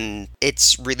 And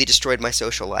it's really destroyed my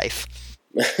social life.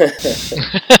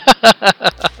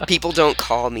 People don't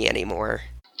call me anymore.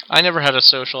 I never had a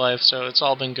social life, so it's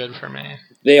all been good for me.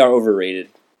 They are overrated.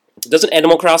 Doesn't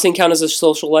Animal Crossing count as a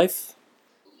social life?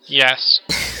 Yes.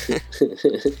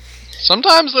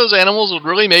 Sometimes those animals would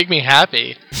really make me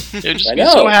happy. They'd just I be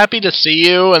know. so happy to see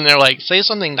you, and they're like, say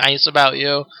something nice about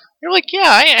you. You're like, yeah,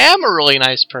 I am a really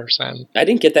nice person. I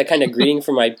didn't get that kind of greeting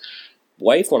from my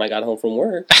wife when I got home from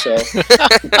work, so...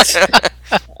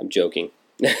 I'm joking.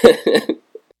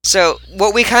 So,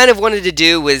 what we kind of wanted to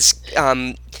do was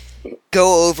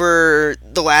go over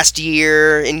the last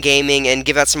year in gaming and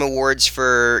give out some awards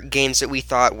for games that we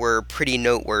thought were pretty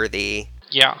noteworthy.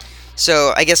 Yeah.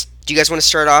 So, I guess, do you guys want to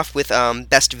start off with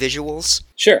best visuals?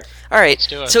 Sure. All right. Let's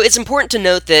do it. So, it's important to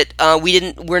note that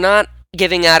we're not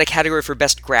giving out a category for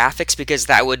best graphics, because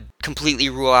that would completely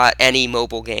rule out any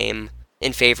mobile game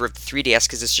in favor of the 3DS,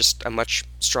 because it's just a much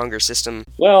stronger system.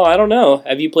 Well, I don't know.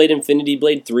 Have you played Infinity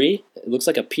Blade 3? It looks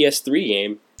like a PS3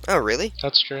 game. Oh, really?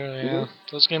 That's true, yeah.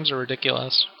 Those games are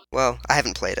ridiculous. Well, I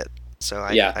haven't played it, so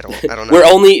I don't know.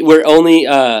 We're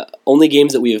only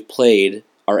games that we have played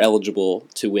are eligible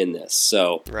to win this.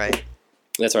 So Right.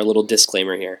 that's our little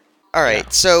disclaimer here. All right, Yeah.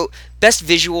 so best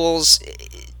visuals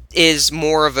is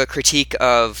more of a critique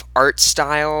of art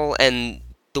style and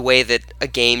the way that a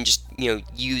game just,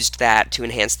 used that to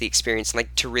enhance the experience and,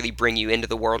 like, to really bring you into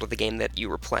the world of the game that you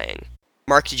were playing.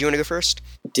 Mark, did you want to go first?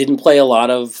 Didn't play a lot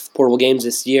of portable games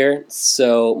this year,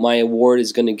 so my award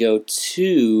is going to go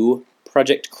to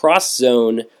Project Cross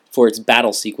Zone for its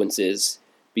battle sequences,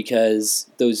 because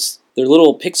they're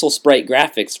little pixel sprite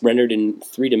graphics rendered in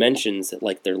 3 dimensions,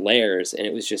 like their layers, and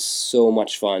it was just so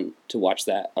much fun to watch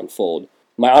that unfold.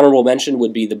 My honorable mention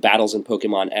would be the battles in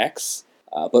Pokemon X,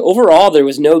 but overall there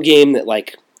was no game that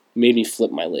made me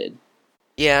flip my lid.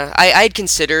 Yeah, I'd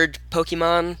considered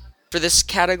Pokemon for this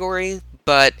category,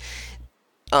 but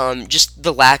just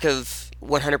the lack of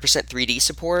 100% 3D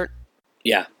support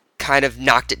Yeah. kind of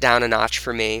knocked it down a notch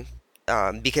for me,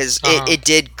 because it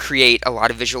did create a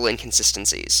lot of visual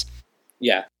inconsistencies.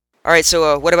 Yeah. All right,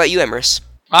 so what about you, Emrys?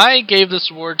 I gave this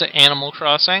award to Animal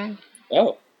Crossing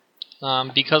Oh,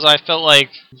 because I felt like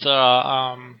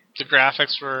the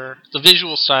graphics the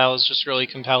visual style is just really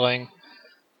compelling.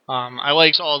 I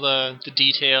liked all the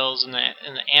details and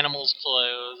the animals'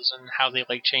 clothes and how they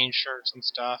like change shirts and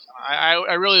stuff.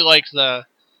 I really liked the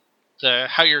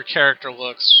how your character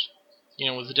looks,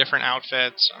 with the different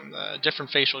outfits and the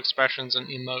different facial expressions and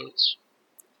emotes.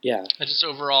 yeah. I just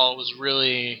overall was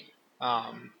really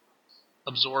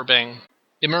absorbing.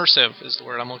 Immersive is the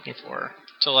word I'm looking for,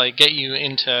 to like get you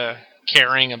into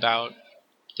caring about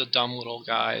the dumb little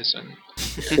guys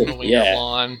and mowing Yeah. their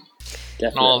lawn Definitely.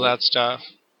 and all of that stuff.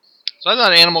 So I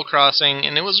thought Animal Crossing,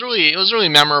 and it was really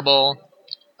memorable.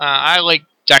 I like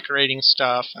decorating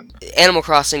stuff, and Animal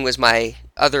Crossing was my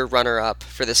other runner-up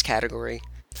for this category,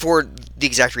 for the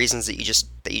exact reasons that you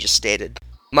just stated.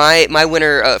 My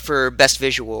winner for best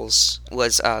visuals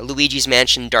was Luigi's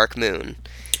Mansion: Dark Moon.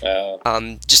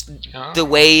 Just the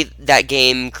way that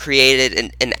game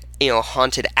created an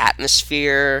haunted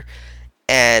atmosphere,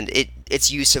 and its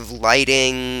use of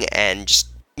lighting, and just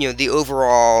the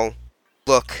overall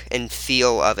look and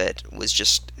feel of it was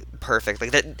just perfect.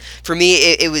 Like that for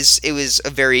me, it was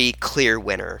a very clear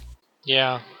winner.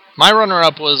 yeah. My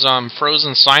runner-up was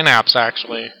Frozen Synapse,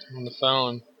 actually, on the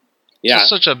phone. Yeah. It's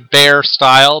just such a bare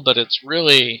style, but it's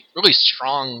really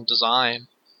strong design.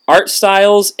 Art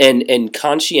styles and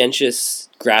conscientious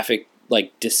graphic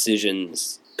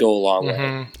decisions go a long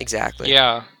way. Exactly.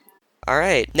 Yeah. All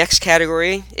right. Next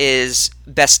category is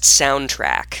best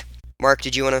soundtrack. Mark,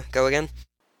 did you want to go again?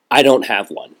 I don't have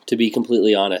one, to be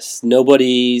completely honest.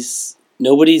 Nobody's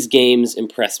games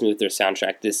impressed me with their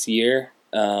soundtrack this year.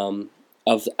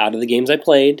 Out of the games I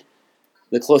played,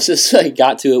 the closest I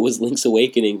got to it was Link's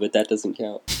Awakening, but that doesn't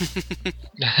count.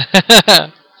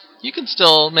 You can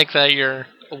still make that your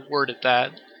award at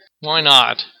that. Why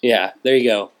not? Yeah, there you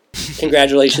go.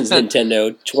 Congratulations,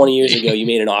 Nintendo. 20 years ago, you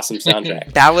made an awesome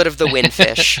soundtrack. Ballad of the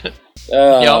Windfish.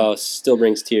 Oh, still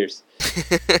brings tears.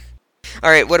 All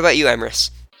right. What about you, Emrys?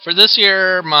 For this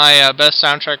year, my best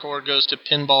soundtrack award goes to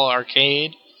Pinball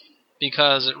Arcade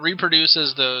because it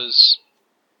reproduces those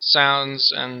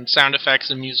sounds and sound effects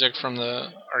and music from the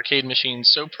arcade machine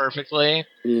so perfectly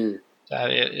that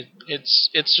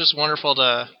it's just wonderful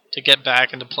to get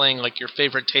back into playing like your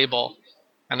favorite table,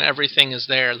 and everything is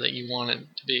there that you want it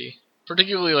to be.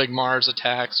 Particularly like Mars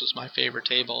Attacks was my favorite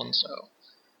table, and so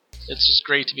it's just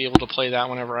great to be able to play that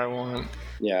whenever I want.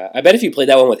 Yeah, I bet if you played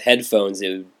that one with headphones, it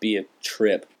would be a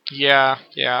trip. Yeah.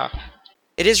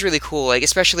 It is really cool, like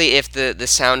especially if the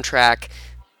soundtrack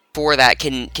for that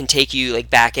can take you like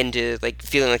back into like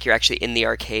feeling like you're actually in the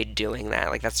arcade doing that.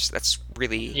 Like that's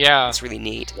really that's really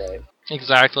neat. Right.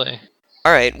 Exactly.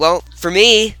 All right. Well, for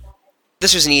me,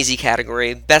 this was an easy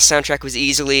category. Best soundtrack was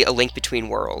easily A Link Between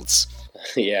Worlds.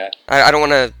 Yeah. I don't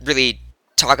want to really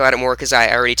talk about it more because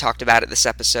I already talked about it this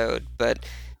episode, but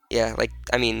yeah,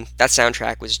 that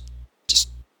soundtrack was just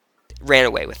ran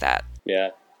away with that. Yeah.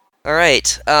 All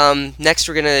right. Next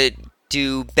we're gonna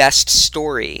do best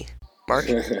story. Mark?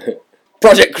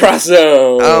 Project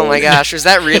Crosszone! Oh my gosh, was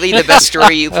that really the best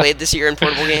story you played this year in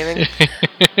portable gaming?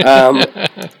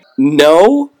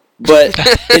 No, but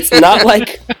it's not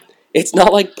like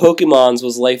Pokemon's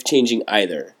was life-changing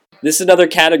either. This is another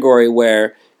category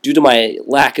where, due to my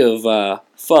lack of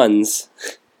funds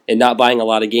and not buying a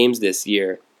lot of games this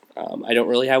year, I don't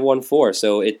really have one for.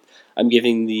 So I'm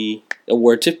giving the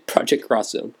award to Project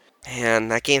Crosszone. Man,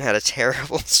 that game had a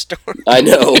terrible story. I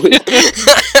know.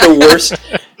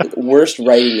 the worst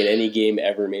writing in any game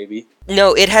ever, maybe.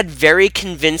 No, it had very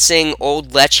convincing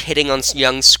old lech hitting on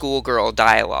young schoolgirl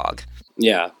dialogue.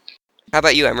 Yeah. How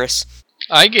about you, Emrys?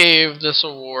 I gave this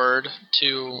award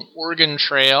to Oregon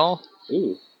Trail.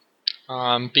 Ooh.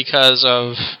 Because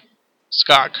of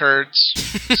Scott Kurtz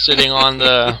sitting on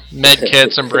the med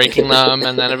kits and breaking them,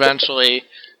 and then eventually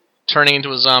turning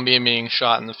into a zombie and being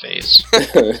shot in the face.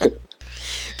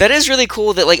 That is really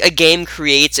cool that like a game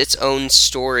creates its own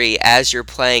story as you're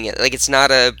playing it. Like it's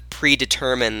not a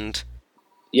predetermined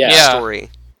story.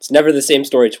 It's never the same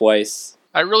story twice.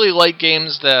 I really like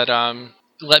games that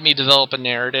let me develop a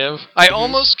narrative. I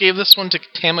almost gave this one to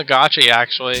Tamagotchi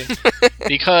actually,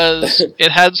 because I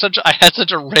had such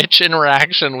a rich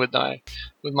interaction with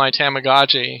my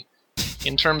Tamagotchi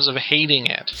in terms of hating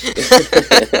it.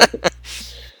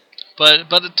 But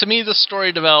to me, the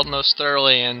story developed most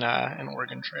thoroughly in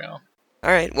Oregon Trail.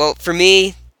 All right. Well, for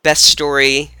me, best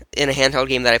story in a handheld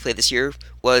game that I played this year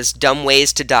was Dumb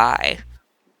Ways to Die.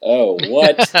 Oh,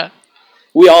 what?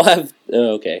 We all have...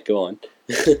 Oh, okay, go on.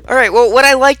 All right. Well, what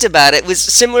I liked about it was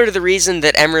similar to the reason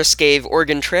that Emrys gave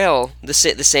Oregon Trail the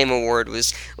same award,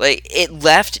 was like it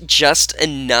left just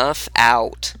enough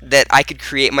out that I could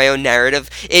create my own narrative.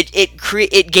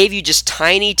 It gave you just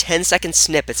tiny 10-second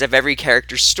snippets of every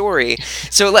character's story,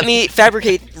 so it let me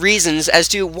fabricate reasons as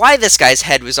to why this guy's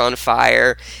head was on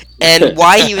fire, and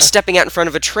why he was stepping out in front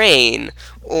of a train,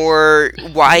 or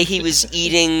why he was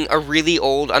eating a really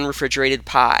old unrefrigerated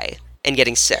pie and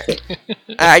getting sick.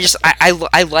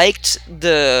 I liked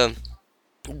the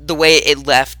way it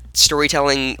left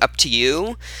storytelling up to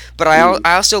you, but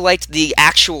I also liked the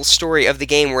actual story of the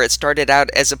game, where it started out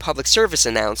as a public service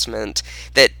announcement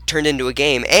that turned into a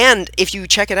game. And if you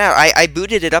check it out, I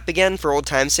booted it up again for old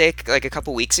time's sake like a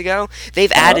couple weeks ago.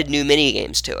 They've added new mini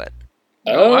games to it.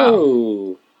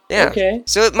 Oh, yeah. Okay.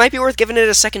 So it might be worth giving it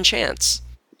a second chance.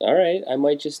 All right, I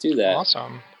might just do that.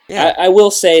 Awesome. Yeah. I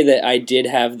will say that I did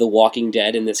have The Walking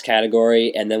Dead in this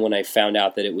category, and then when I found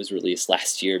out that it was released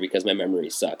last year, because my memory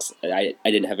sucks, I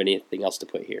didn't have anything else to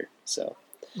put here. So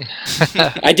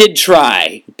I did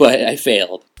try, but I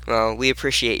failed. Well, we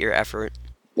appreciate your effort.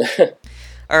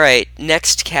 All right,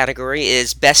 next category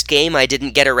is Best Game I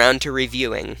Didn't Get Around to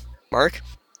Reviewing. Mark?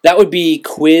 That would be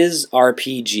Quiz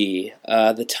RPG.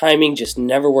 The timing just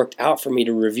never worked out for me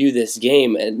to review this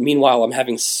game, and meanwhile I'm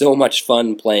having so much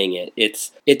fun playing it.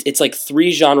 It's like 3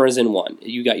 genres in one.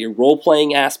 You got your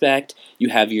role-playing aspect, you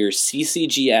have your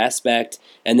CCG aspect,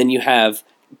 and then you have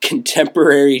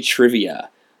contemporary trivia,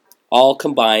 all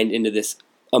combined into this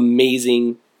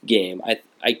amazing game.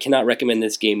 I cannot recommend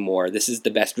this game more. This is the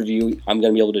best review I'm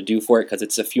going to be able to do for it, because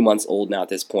it's a few months old now at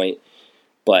this point.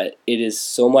 But it is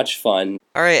so much fun.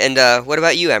 All right, and what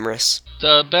about you, Emrys?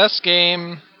 The best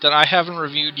game that I haven't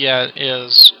reviewed yet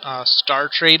is Star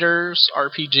Traders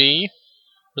RPG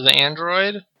for the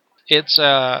Android. It's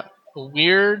a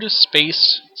weird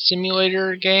space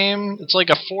simulator game. It's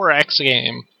like a 4X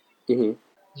game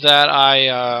that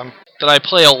I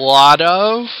play a lot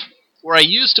of. Where I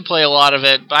used to play a lot of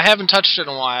it, but I haven't touched it in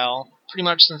a while. Pretty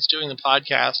much since doing the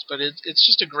podcast. But it's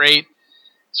just a great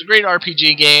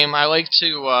RPG game. I like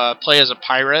to play as a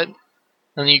pirate.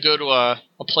 And you go to a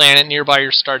planet nearby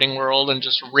your starting world and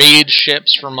just raid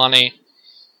ships for money.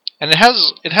 And it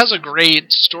has a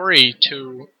great story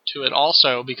to it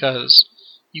also, because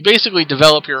you basically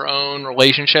develop your own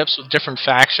relationships with different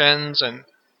factions, and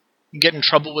you get in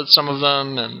trouble with some of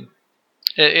them, and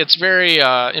it's very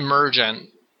emergent,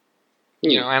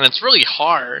 and it's really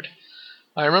hard.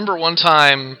 I remember one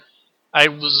time I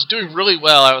was doing really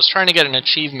well. I was trying to get an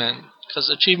achievement, because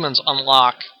achievements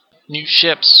unlock new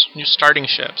ships, new starting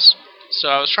ships. So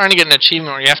I was trying to get an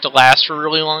achievement where you have to last for a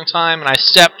really long time, and I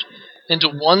stepped into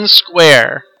one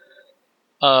square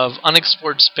of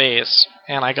unexplored space,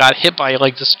 and I got hit by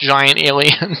like this giant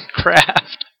alien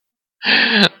craft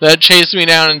that chased me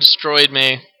down and destroyed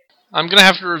me. I'm going to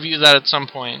have to review that at some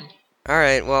point. All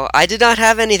right, well, I did not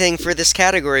have anything for this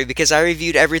category because I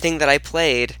reviewed everything that I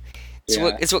played.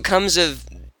 It's what comes of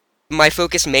my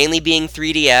focus mainly being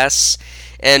 3DS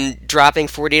and dropping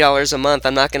 $40 a month.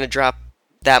 I'm not going to drop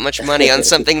that much money on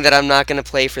something that I'm not going to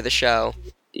play for the show.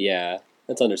 Yeah,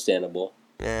 that's understandable.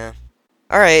 Yeah.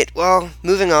 All right, well,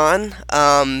 moving on.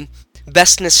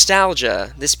 Best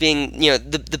nostalgia. This being,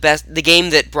 the game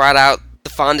that brought out the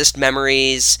fondest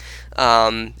memories,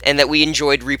 and that we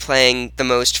enjoyed replaying the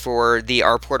most for the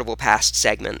Our Portable Past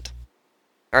segment.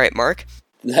 All right, Mark?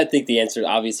 I think the answer is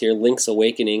obvious here. Link's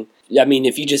Awakening. I mean,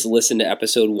 if you just listen to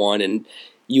episode 1 and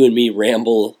you and me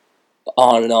ramble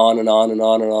on and on and on and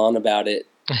on and on about it,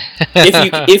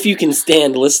 if you can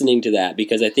stand listening to that,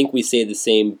 because I think we say the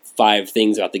same 5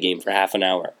 things about the game for half an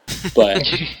hour. But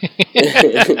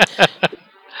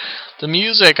the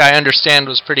music, I understand,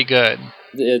 was pretty good.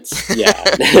 Did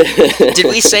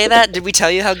we say that? Did we tell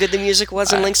you how good the music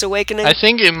was in Link's Awakening? I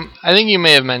think you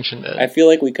may have mentioned it. I feel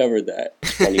like we covered that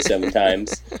 27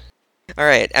 times. All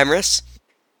right, Emrys?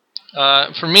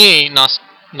 For me,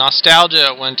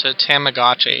 nostalgia went to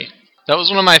Tamagotchi. That was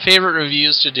one of my favorite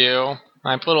reviews to do.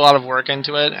 I put a lot of work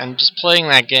into it, and just playing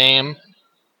that game,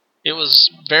 it was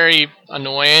very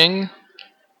annoying,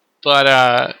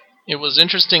 but it was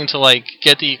interesting to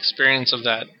get the experience of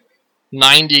that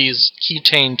 90s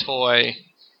keychain toy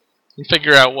and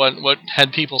figure out what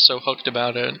had people so hooked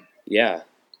about it. Yeah.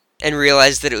 And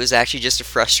realize that it was actually just a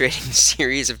frustrating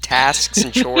series of tasks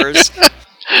and chores.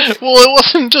 Well, it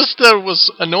wasn't just that it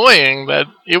was annoying, that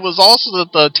it was also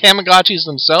that the Tamagotchis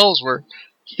themselves were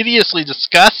hideously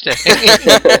disgusting.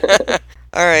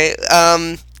 All right,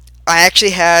 I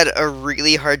actually had a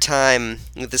really hard time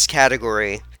with this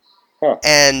category. Huh.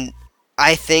 And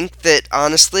I think that,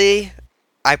 honestly,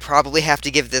 I probably have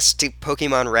to give this to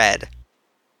Pokemon Red.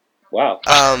 Wow.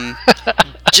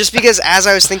 Just because as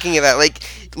I was thinking about, like,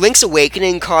 Link's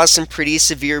Awakening caused some pretty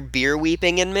severe beer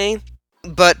weeping in me,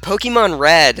 but Pokemon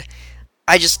Red,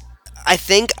 I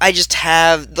think I just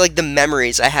have, like, the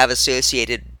memories I have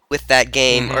associated with that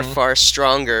game are far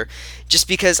stronger, just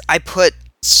because I put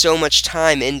so much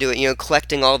time into it, you know,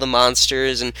 collecting all the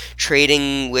monsters and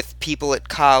trading with people at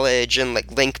college and,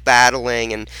 like, Link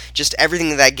battling and just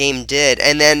everything that game did,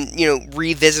 and then, you know,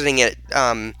 revisiting it,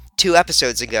 2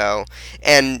 episodes ago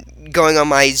and going on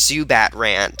my Zubat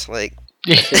rant, like,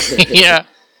 Yeah.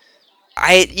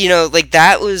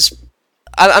 that was...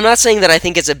 I'm not saying that I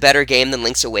think it's a better game than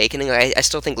Link's Awakening. I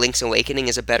still think Link's Awakening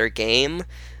is a better game,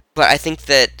 but I think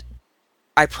that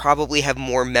I probably have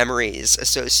more memories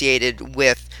associated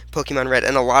with Pokemon Red,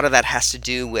 and a lot of that has to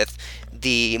do with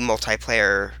the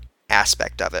multiplayer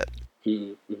aspect of it.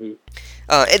 Mm-hmm.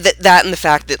 That and the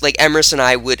fact that, like, Emrys and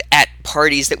I would, at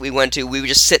parties that we went to, we would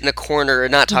just sit in a corner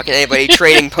and not talking to anybody,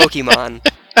 trading Pokemon.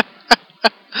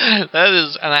 That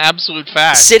is an absolute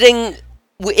fact. Sitting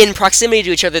in proximity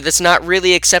to each other that's not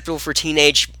really acceptable for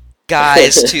teenage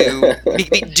guys to...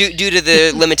 due to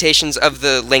the limitations of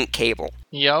the link cable.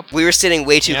 Yep. We were sitting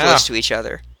way too close to each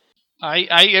other.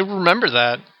 I remember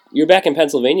that. You're back in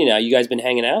Pennsylvania now. You guys been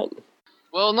hanging out?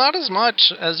 Well, not as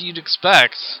much as you'd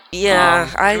expect. Yeah,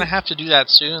 I'm gonna have to do that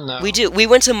soon, though. We do. We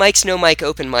went to Mike's No Mike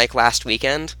open mic last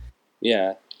weekend.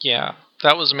 Yeah. Yeah,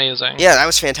 that was amazing. Yeah, that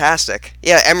was fantastic.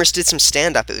 Yeah, Emrys did some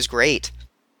stand-up. It was great.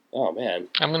 Oh, man.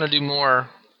 I'm gonna do more.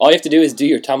 All you have to do is do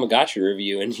your Tamagotchi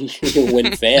review and you'll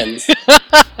win fans.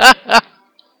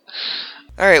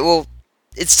 Alright, well,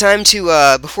 it's time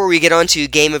to, before we get on to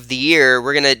Game of the Year,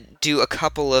 we're gonna do a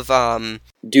couple of,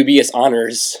 Dubious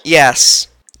honors. Yes.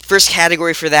 First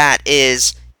category for that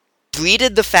is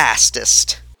Deleted the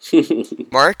Fastest.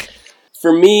 Mark?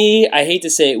 For me, I hate to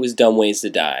say it was Dumb Ways to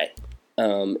Die.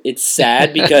 It's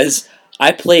sad because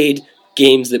I played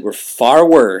games that were far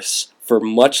worse for a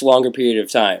much longer period of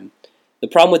time. The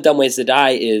problem with Dumb Ways to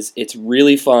Die is it's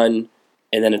really fun,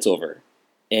 and then it's over.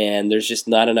 And there's just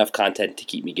not enough content to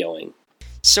keep me going.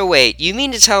 So wait, you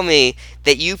mean to tell me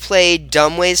that you played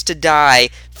Dumb Ways to Die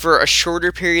for a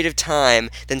shorter period of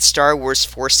time than Star Wars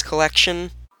Force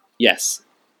Collection? Yes.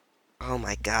 Oh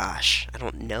my gosh, I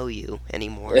don't know you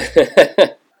anymore.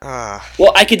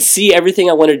 Well, I could see everything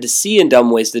I wanted to see in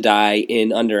Dumb Ways to Die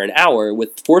in under an hour.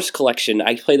 With Force Collection,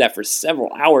 I played that for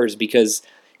several hours because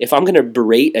if I'm going to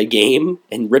berate a game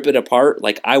and rip it apart,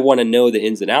 like, I want to know the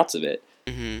ins and outs of it.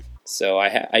 Mm-hmm. So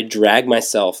I drag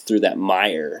myself through that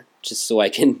mire just so I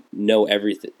can know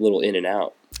every little in and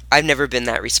out. I've never been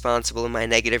that responsible in my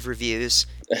negative reviews.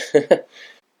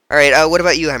 Alright, what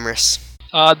about you, Emrys?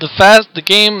 The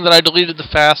game that I deleted the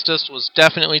fastest was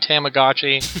definitely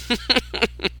Tamagotchi.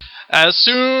 As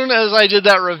soon as I did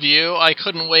that review, I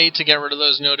couldn't wait to get rid of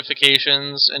those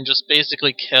notifications and just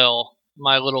basically kill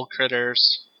my little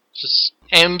critters. Just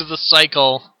end the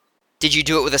cycle. Did you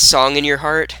do it with a song in your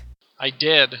heart? I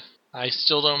did. I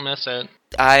still don't miss it.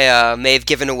 I may have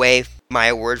given away my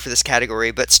award for this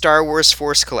category, but Star Wars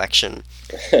Force Collection.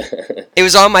 It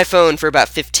was on my phone for about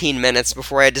 15 minutes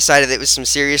before I decided it was some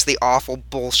seriously awful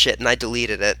bullshit and I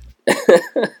deleted it.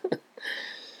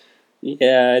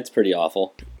 Yeah, it's pretty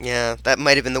awful. Yeah, that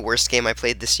might have been the worst game I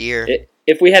played this year.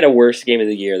 If we had a worst game of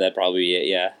the year, that'd probably be it,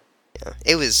 yeah. Yeah,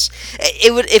 it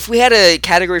would, if we had a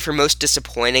category for most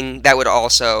disappointing, that would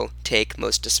also take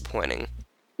most disappointing.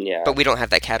 Yeah. But we don't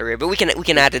have that category. But we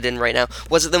can add it in right now.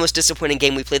 Was it the most disappointing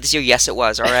game we played this year? Yes, it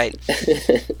was. All right.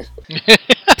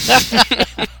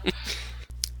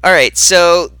 All right.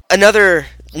 So another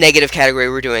negative category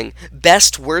we're doing: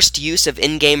 best worst use of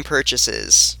in-game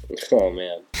purchases. Oh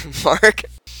man. Mark.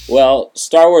 Well,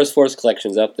 Star Wars Force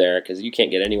Collection's up there because you can't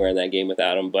get anywhere in that game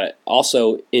without them. But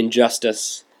also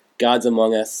Injustice, Gods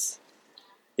Among Us.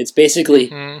 It's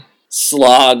basically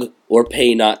slog or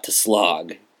pay not to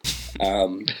slog.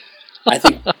 I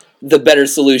think the better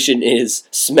solution is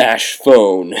Smash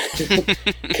Phone.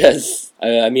 Because,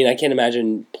 I can't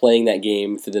imagine playing that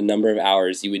game for the number of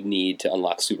hours you would need to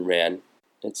unlock Superman.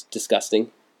 It's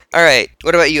disgusting. Alright,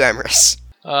 what about you, Emrys?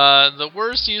 The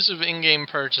worst use of in-game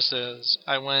purchases,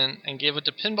 I went and gave it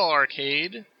to Pinball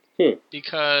Arcade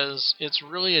because it's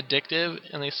really addictive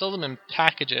and they sell them in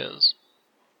packages.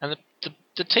 And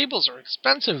the tables are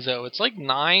expensive, though. It's like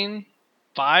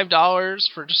 $5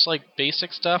 for just like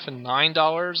basic stuff, and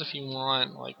 $9 if you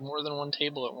want like more than one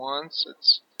table at once.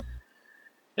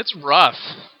 It's rough.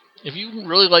 If you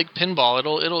really like pinball,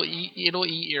 it'll eat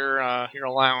your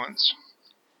allowance.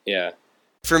 Yeah.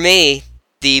 For me,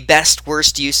 the best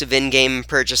worst use of in-game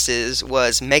purchases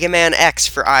was Mega Man X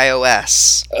for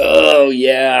iOS. Oh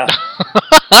yeah.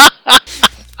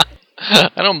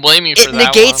 I don't blame you for It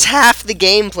that negates one. half the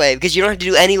gameplay because you don't have to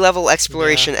do any level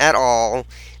exploration at all.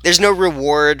 There's no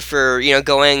reward for,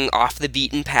 going off the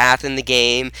beaten path in the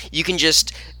game. You can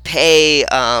just pay,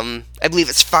 I believe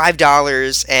it's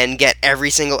 $5 and get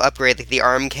every single upgrade, like the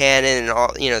arm cannon and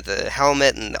all, the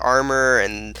helmet and the armor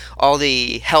and all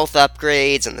the health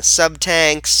upgrades and the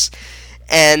sub-tanks.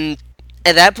 And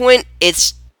at that point,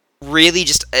 it's really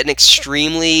just an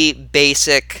extremely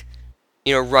basic,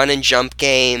 run and jump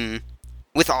game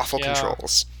with awful Yeah.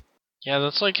 controls. Yeah,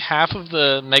 that's like half of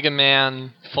the Mega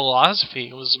Man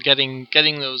philosophy was getting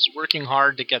those, working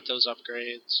hard to get those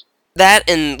upgrades. That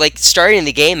and like starting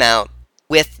the game out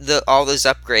with all those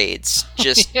upgrades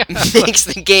just Yeah, makes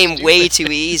the game way too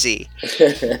easy.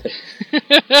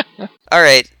 All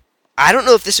right, I don't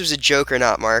know if this was a joke or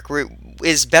not, Mark.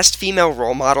 Is best female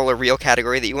role model a real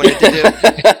category that you wanted to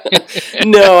do?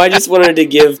 No, I just wanted to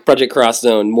give Project Cross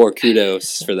Zone more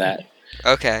kudos for that.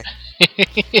 Okay.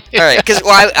 All right, because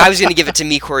I was going to give it to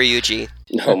Mikori Yuji.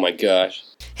 Oh my gosh.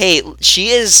 Hey, she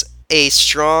is a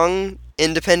strong,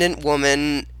 independent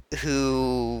woman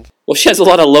who... Well, she has a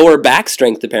lot of lower back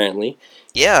strength, apparently.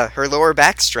 Yeah, her lower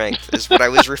back strength is what I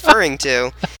was referring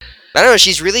to. I don't know,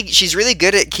 she's really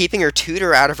good at keeping her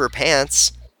tutor out of her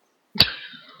pants.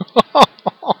 What?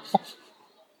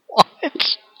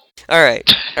 All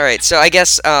right. So I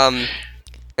guess now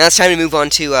it's time to move on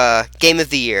to Game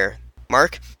of the Year.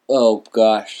 Mark? Oh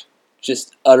gosh.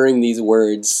 Just uttering these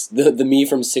words. The me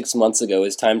from 6 months ago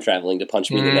is time traveling to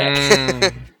punch me in the neck.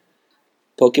 Mm,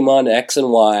 Pokemon X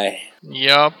and Y.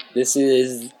 yup. This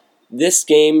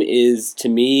game is, to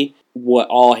me, what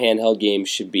all handheld games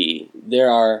should be.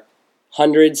 There are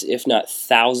hundreds, if not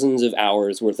thousands of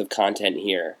hours worth of content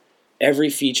here. Every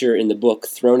feature in the book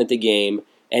thrown at the game,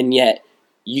 and yet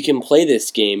you can play this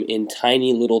game in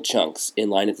tiny little chunks in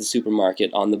line at the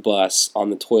supermarket, on the bus, on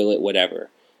the toilet, whatever.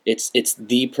 It's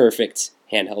the perfect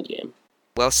handheld game.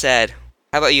 Well said.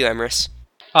 How about you, Emrys?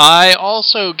 I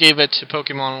also gave it to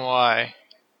Pokemon Y.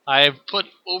 I've put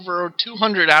over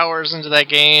 200 hours into that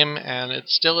game, and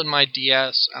it's still in my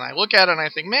DS. And I look at it and I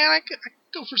think, man, I could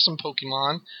go for some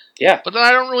Pokemon. Yeah. But then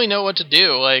I don't really know what to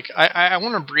do. Like, I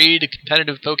want to breed a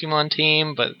competitive Pokemon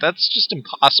team, but that's just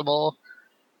impossible.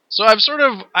 So I've sort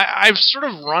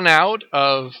of run out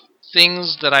of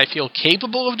things that I feel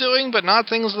capable of doing, but not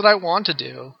things that I want to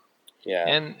do. Yeah.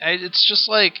 And it's just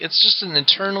an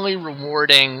eternally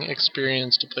rewarding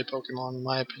experience to play Pokemon, in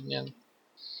my opinion.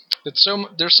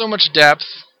 There's so much depth.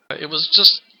 It was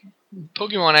just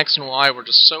Pokemon X and Y were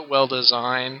just so well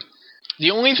designed.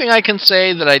 The only thing I can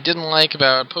say that I didn't like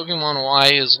about Pokemon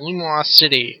Y is Lumos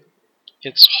City.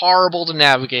 It's horrible to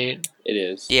navigate. It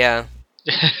is. Yeah.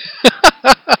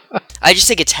 I just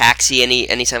take a taxi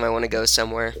anytime I want to go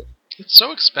somewhere. It's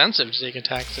so expensive to take a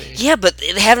taxi. Yeah, but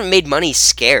they haven't made money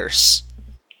scarce.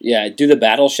 Yeah, do the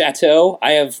Battle Chateau.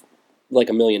 I have like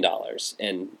 $1 million,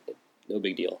 and no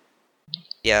big deal.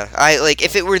 Yeah,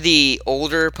 if it were the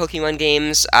older Pokemon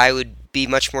games, I would be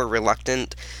much more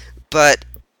reluctant. But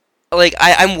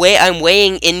I'm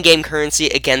weighing in-game currency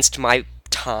against my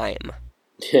time,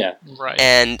 Yeah. Right.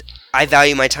 and I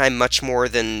value my time much more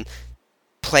than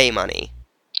play money.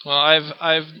 Well,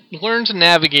 I've learned to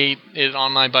navigate it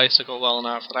on my bicycle well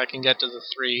enough that I can get to the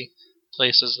 3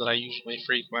 places that I usually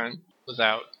frequent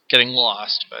without getting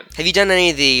lost. But Have you done any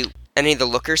of the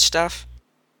Looker stuff?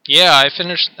 yeah, I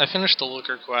finished the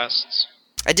Looker quests.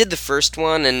 I did the first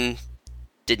one and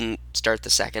didn't start the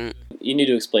second. You need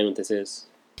to explain what this is.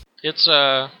 It's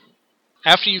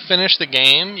after you finish the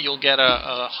game, you'll get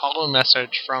a hollow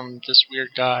message from this weird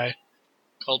guy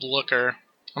called Looker.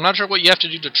 I'm not sure what you have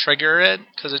to do to trigger it,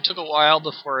 because it took a while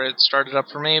before it started up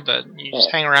for me, but you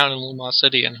just hang around in Lumos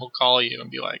City and he'll call you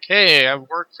and be like, hey, I have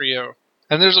work for you.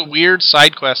 And there's a weird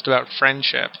side quest about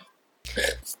friendship.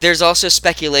 There's also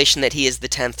speculation that he is the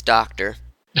 10th Doctor.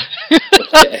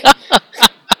 Okay.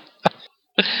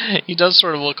 He does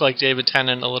sort of look like David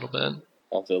Tennant a little bit.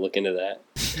 I'll have to look into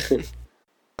that.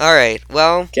 Alright,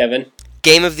 well, Kevin?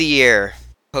 Game of the Year.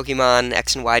 Pokemon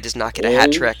X and Y does not get a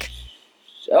hat trick.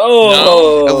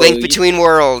 Oh! A Link Between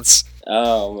Worlds.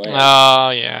 Oh, man.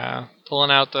 Oh, yeah.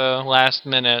 Pulling out the last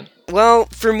minute. Well,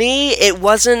 for me, it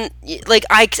wasn't...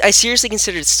 I seriously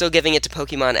considered still giving it to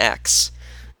Pokemon X.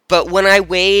 But when I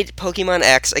weighed Pokemon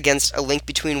X against A Link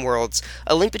Between Worlds,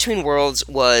 A Link Between Worlds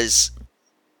was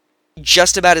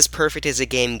just about as perfect as a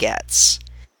game gets.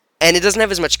 And it doesn't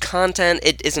have as much content,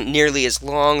 it isn't nearly as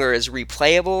long or as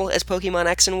replayable as Pokemon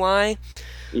X and Y.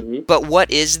 Mm-hmm. But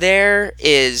what is there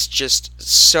is just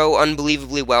so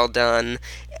unbelievably well done.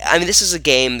 I mean, this is a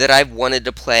game that I've wanted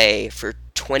to play for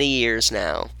 20 years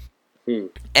now.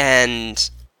 And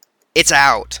it's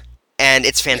out. and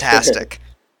it's fantastic.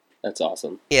 That's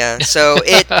awesome. Yeah, so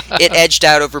it edged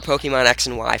out over Pokemon X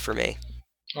and Y for me.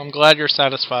 I'm glad you're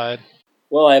satisfied.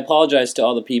 Well, I apologize to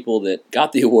all the people that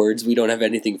got the awards. We don't have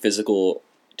anything physical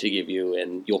to give you,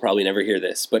 and you'll probably never hear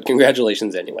this, but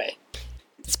congratulations anyway.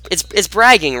 It's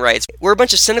bragging rights. We're a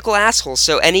bunch of cynical assholes,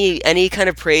 so any kind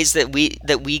of praise that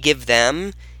we give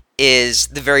them is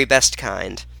the very best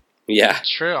kind. Yeah.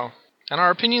 It's true. And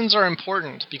our opinions are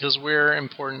important because we're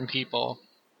important people.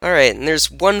 All right, and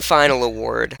there's one final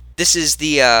award. This is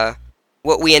the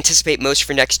what we anticipate most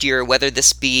for next year, whether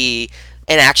this be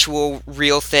an actual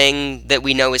real thing that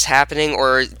we know is happening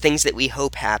or things that we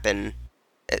hope happen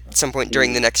at some point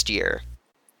during the next year.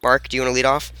 Mark, do you want to lead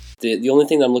off? The only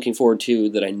thing that I'm looking forward to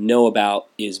that I know about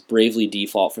is Bravely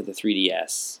Default for the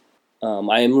 3DS.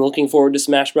 I am looking forward to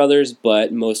Smash Brothers,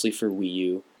 but mostly for Wii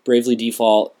U. Bravely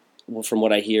Default, from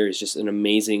what I hear, is just an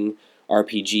amazing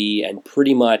RPG, and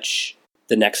pretty much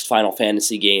the next Final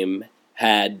Fantasy game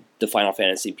had the Final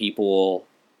Fantasy people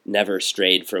never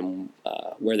strayed from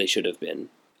where they should have been.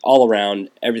 All around,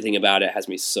 everything about it has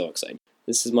me so excited.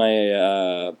 This is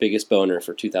my biggest boner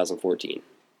for 2014.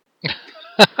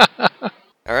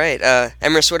 All right,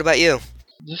 Emrys, what about you?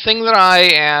 The thing that I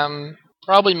am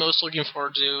probably most looking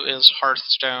forward to is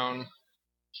Hearthstone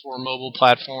for mobile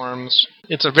platforms.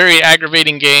 It's a very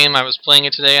aggravating game. I was playing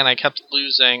it today and I kept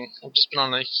losing. I've just been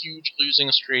on a huge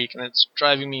losing streak and it's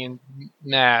driving me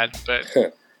mad, but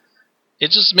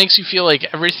it just makes you feel like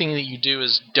everything that you do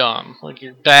is dumb. Like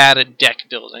you're bad at deck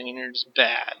building and you're just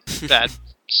bad. You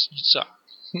suck.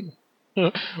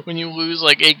 When you lose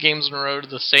like 8 games in a row to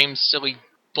the same silly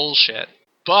bullshit.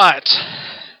 But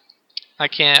I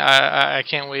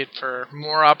can't wait for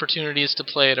more opportunities to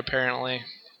play it, apparently.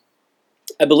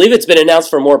 I believe it's been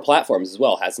announced for more platforms as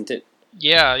well, hasn't it?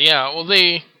 Yeah. Well,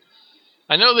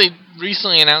 I know they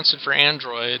recently announced it for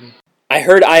Android. I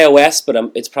heard iOS, but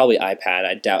it's probably iPad.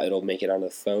 I doubt it'll make it on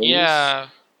the phones. Yeah,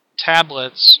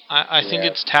 tablets. I think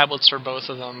it's tablets for both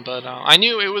of them, but I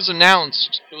knew it was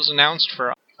announced. It was announced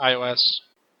for iOS.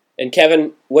 And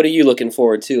Kevin, what are you looking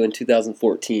forward to in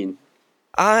 2014?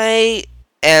 I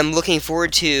am looking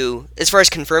forward to, as far as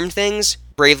confirmed things,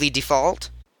 Bravely Default.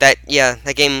 That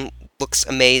game looks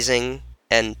amazing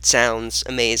and sounds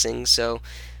amazing, so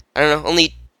I don't know,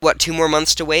 only 2 more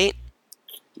months to wait?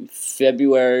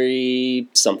 February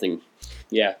something.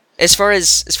 Yeah. As far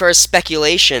as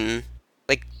speculation,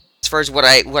 like as far as what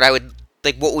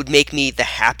would make me the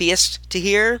happiest to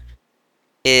hear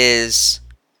is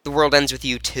The World Ends With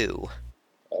You 2.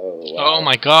 Oh, wow. Oh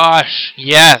my gosh,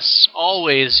 yes,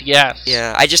 always yes.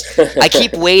 Yeah, I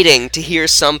keep waiting to hear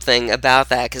something about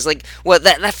that, because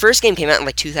that first game came out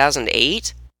in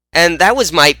 2008, and that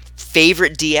was my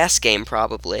favorite DS game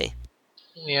probably.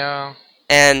 Yeah.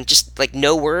 And just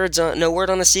no word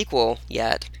on a sequel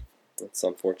yet. That's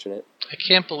unfortunate. I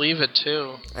can't believe it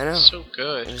too. I know. It's so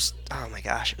good. Oh my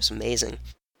gosh, it was amazing.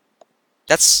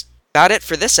 That's about it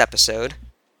for this episode.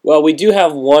 Well, we do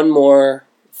have one more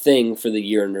thing for the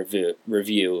year in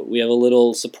review. We have a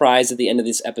little surprise at the end of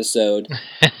this episode.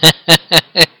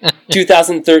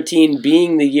 2013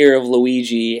 being the year of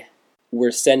Luigi, we're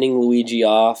sending Luigi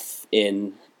off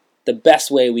in the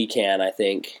best way we can, I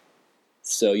think.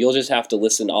 So you'll just have to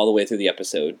listen all the way through the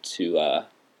episode to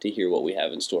hear what we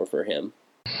have in store for him.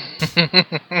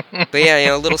 But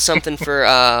yeah, a little something for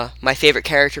my favorite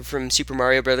character from Super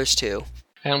Mario Bros. 2.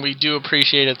 And we do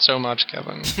appreciate it so much,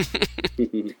 Kevin.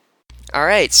 All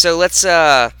right, so let's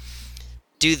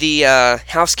do the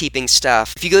housekeeping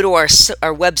stuff. If you go to our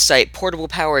website,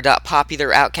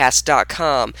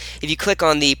 portablepower.popularoutcast.com, if you click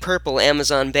on the purple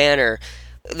Amazon banner,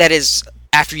 that is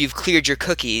after you've cleared your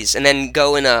cookies, and then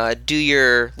go and do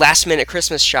your last-minute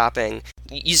Christmas shopping.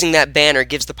 Using that banner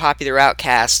gives the Popular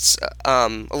Outcasts a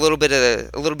little bit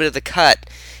of the cut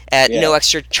at no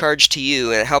extra charge to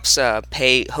you, and it helps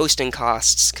pay hosting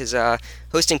costs, because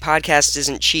hosting podcasts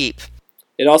isn't cheap.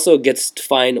 It also gets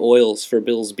fine oils for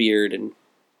Bill's beard and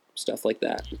stuff like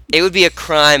that. It would be a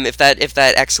crime if that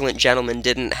excellent gentleman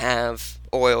didn't have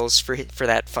oils for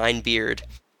that fine beard.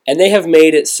 And they have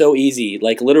made it so easy.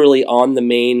 Literally on the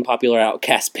main Popular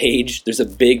Outcast page, there's a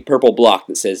big purple block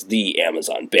that says the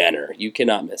Amazon banner. You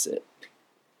cannot miss it.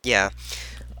 Yeah.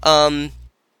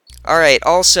 Alright,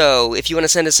 also, if you want to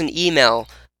send us an email,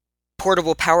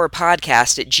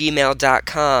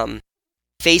 portablepowerpodcast@gmail.com.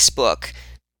 Facebook,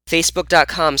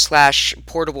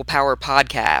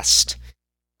 facebook.com/portablepowerpodcast.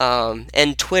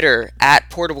 And Twitter,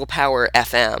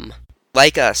 @portablepowerfm.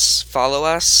 Like us, follow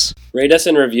us. Rate us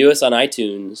and review us on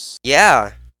iTunes.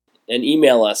 Yeah. And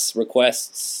email us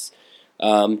requests.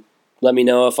 Let me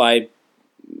know if I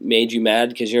made you mad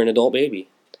because you're an adult baby.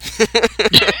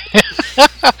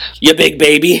 You big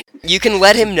baby. You can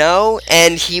let him know,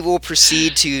 and he will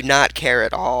proceed to not care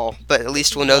at all. But at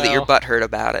least we'll know that you're butthurt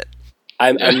about it.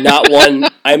 I'm not one.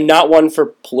 I'm not one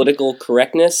for political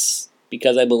correctness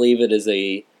because I believe it is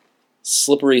a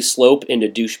slippery slope into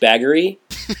douchebaggery.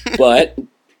 But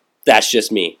that's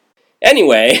just me.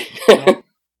 Anyway,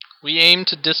 we aim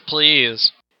to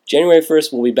displease. January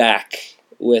 1st, we'll be back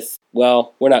with.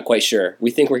 Well, we're not quite sure.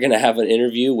 We think we're going to have an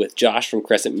interview with Josh from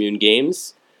Crescent Moon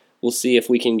Games. We'll see if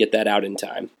we can get that out in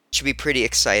time. Should be pretty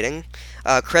exciting.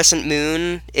 Crescent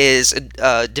Moon is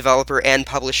a developer and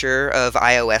publisher of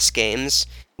iOS games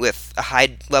with a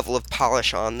high level of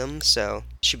polish on them, so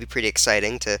it should be pretty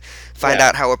exciting to find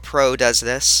out how a pro does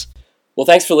this. Well,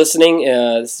 thanks for listening.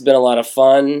 This has been a lot of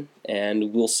fun,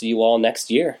 and we'll see you all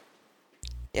next year.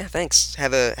 Yeah, thanks.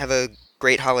 Have a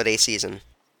great holiday season.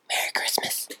 Merry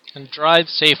Christmas. And drive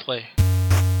safely.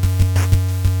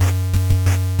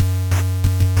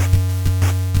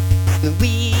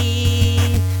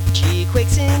 Luigi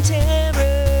quakes in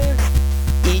terror,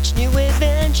 each new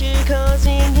adventure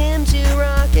causing him to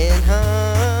rock and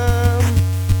hum.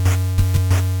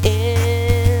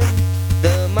 In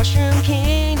the Mushroom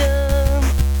Kingdom,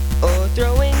 or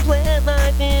throwing plant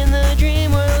life in the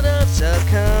dream world of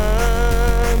Succumb.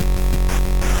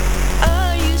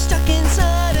 Are you stuck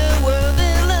inside a world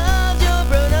that loves your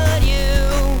bro, not you?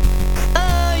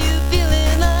 Are you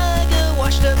feeling like a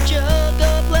washed up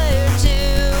joker player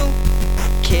too?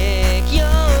 Kick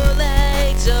your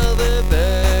legs over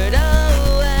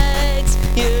Birdo eggs.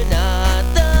 You're not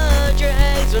the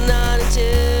dregs, we're not a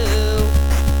two.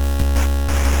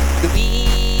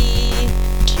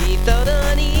 Luigi felt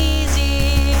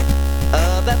uneasy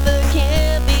about the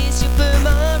campy Super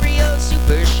Mario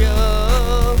Super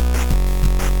Show.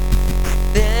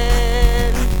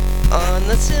 Then, on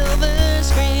the silver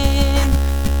screen,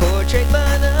 portrayed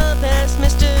by the past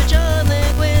Mr. John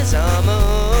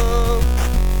Leguizamo.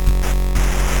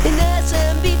 In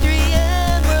SMB3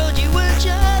 and World, you were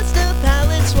just a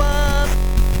palette swap.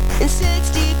 In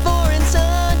 64 and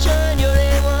Sunshine, your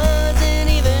name wasn't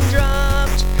even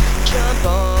dropped. Jump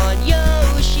on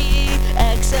Yoshi,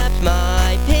 accept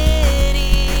my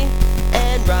pity,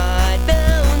 and ride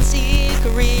bouncy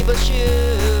Karibo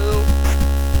Shoe.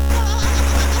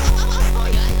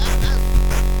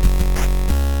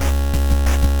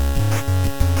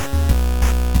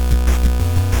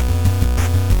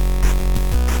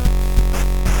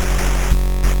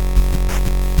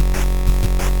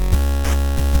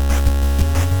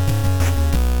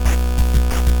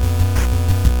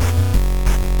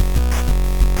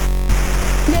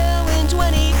 Now in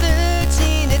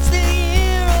 2013, it's the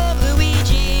year of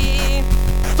Luigi.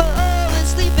 Fall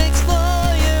asleep,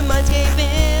 explore your mindscape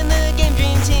in the Game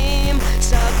Dream Team.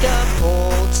 Suck up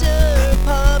polter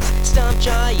pups, stomp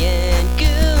giant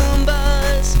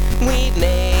Goombas. We've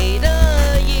made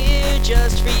a year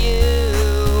just for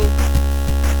you.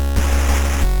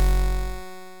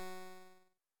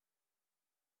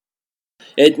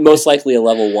 It most likely a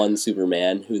level 1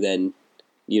 Superman who then,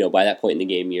 by that point in the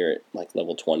game, you're at like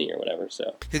level 20 or whatever.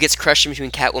 So Who gets crushed in between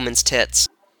Catwoman's tits?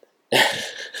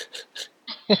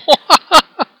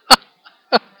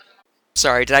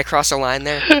 Sorry, did I cross a line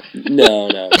there? no.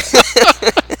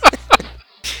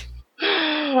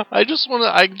 I just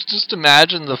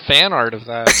imagine the fan art of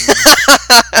that.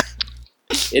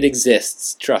 It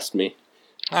exists. Trust me.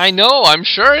 I know, I'm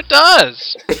sure it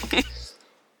does.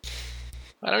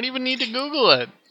 I don't even need to Google it.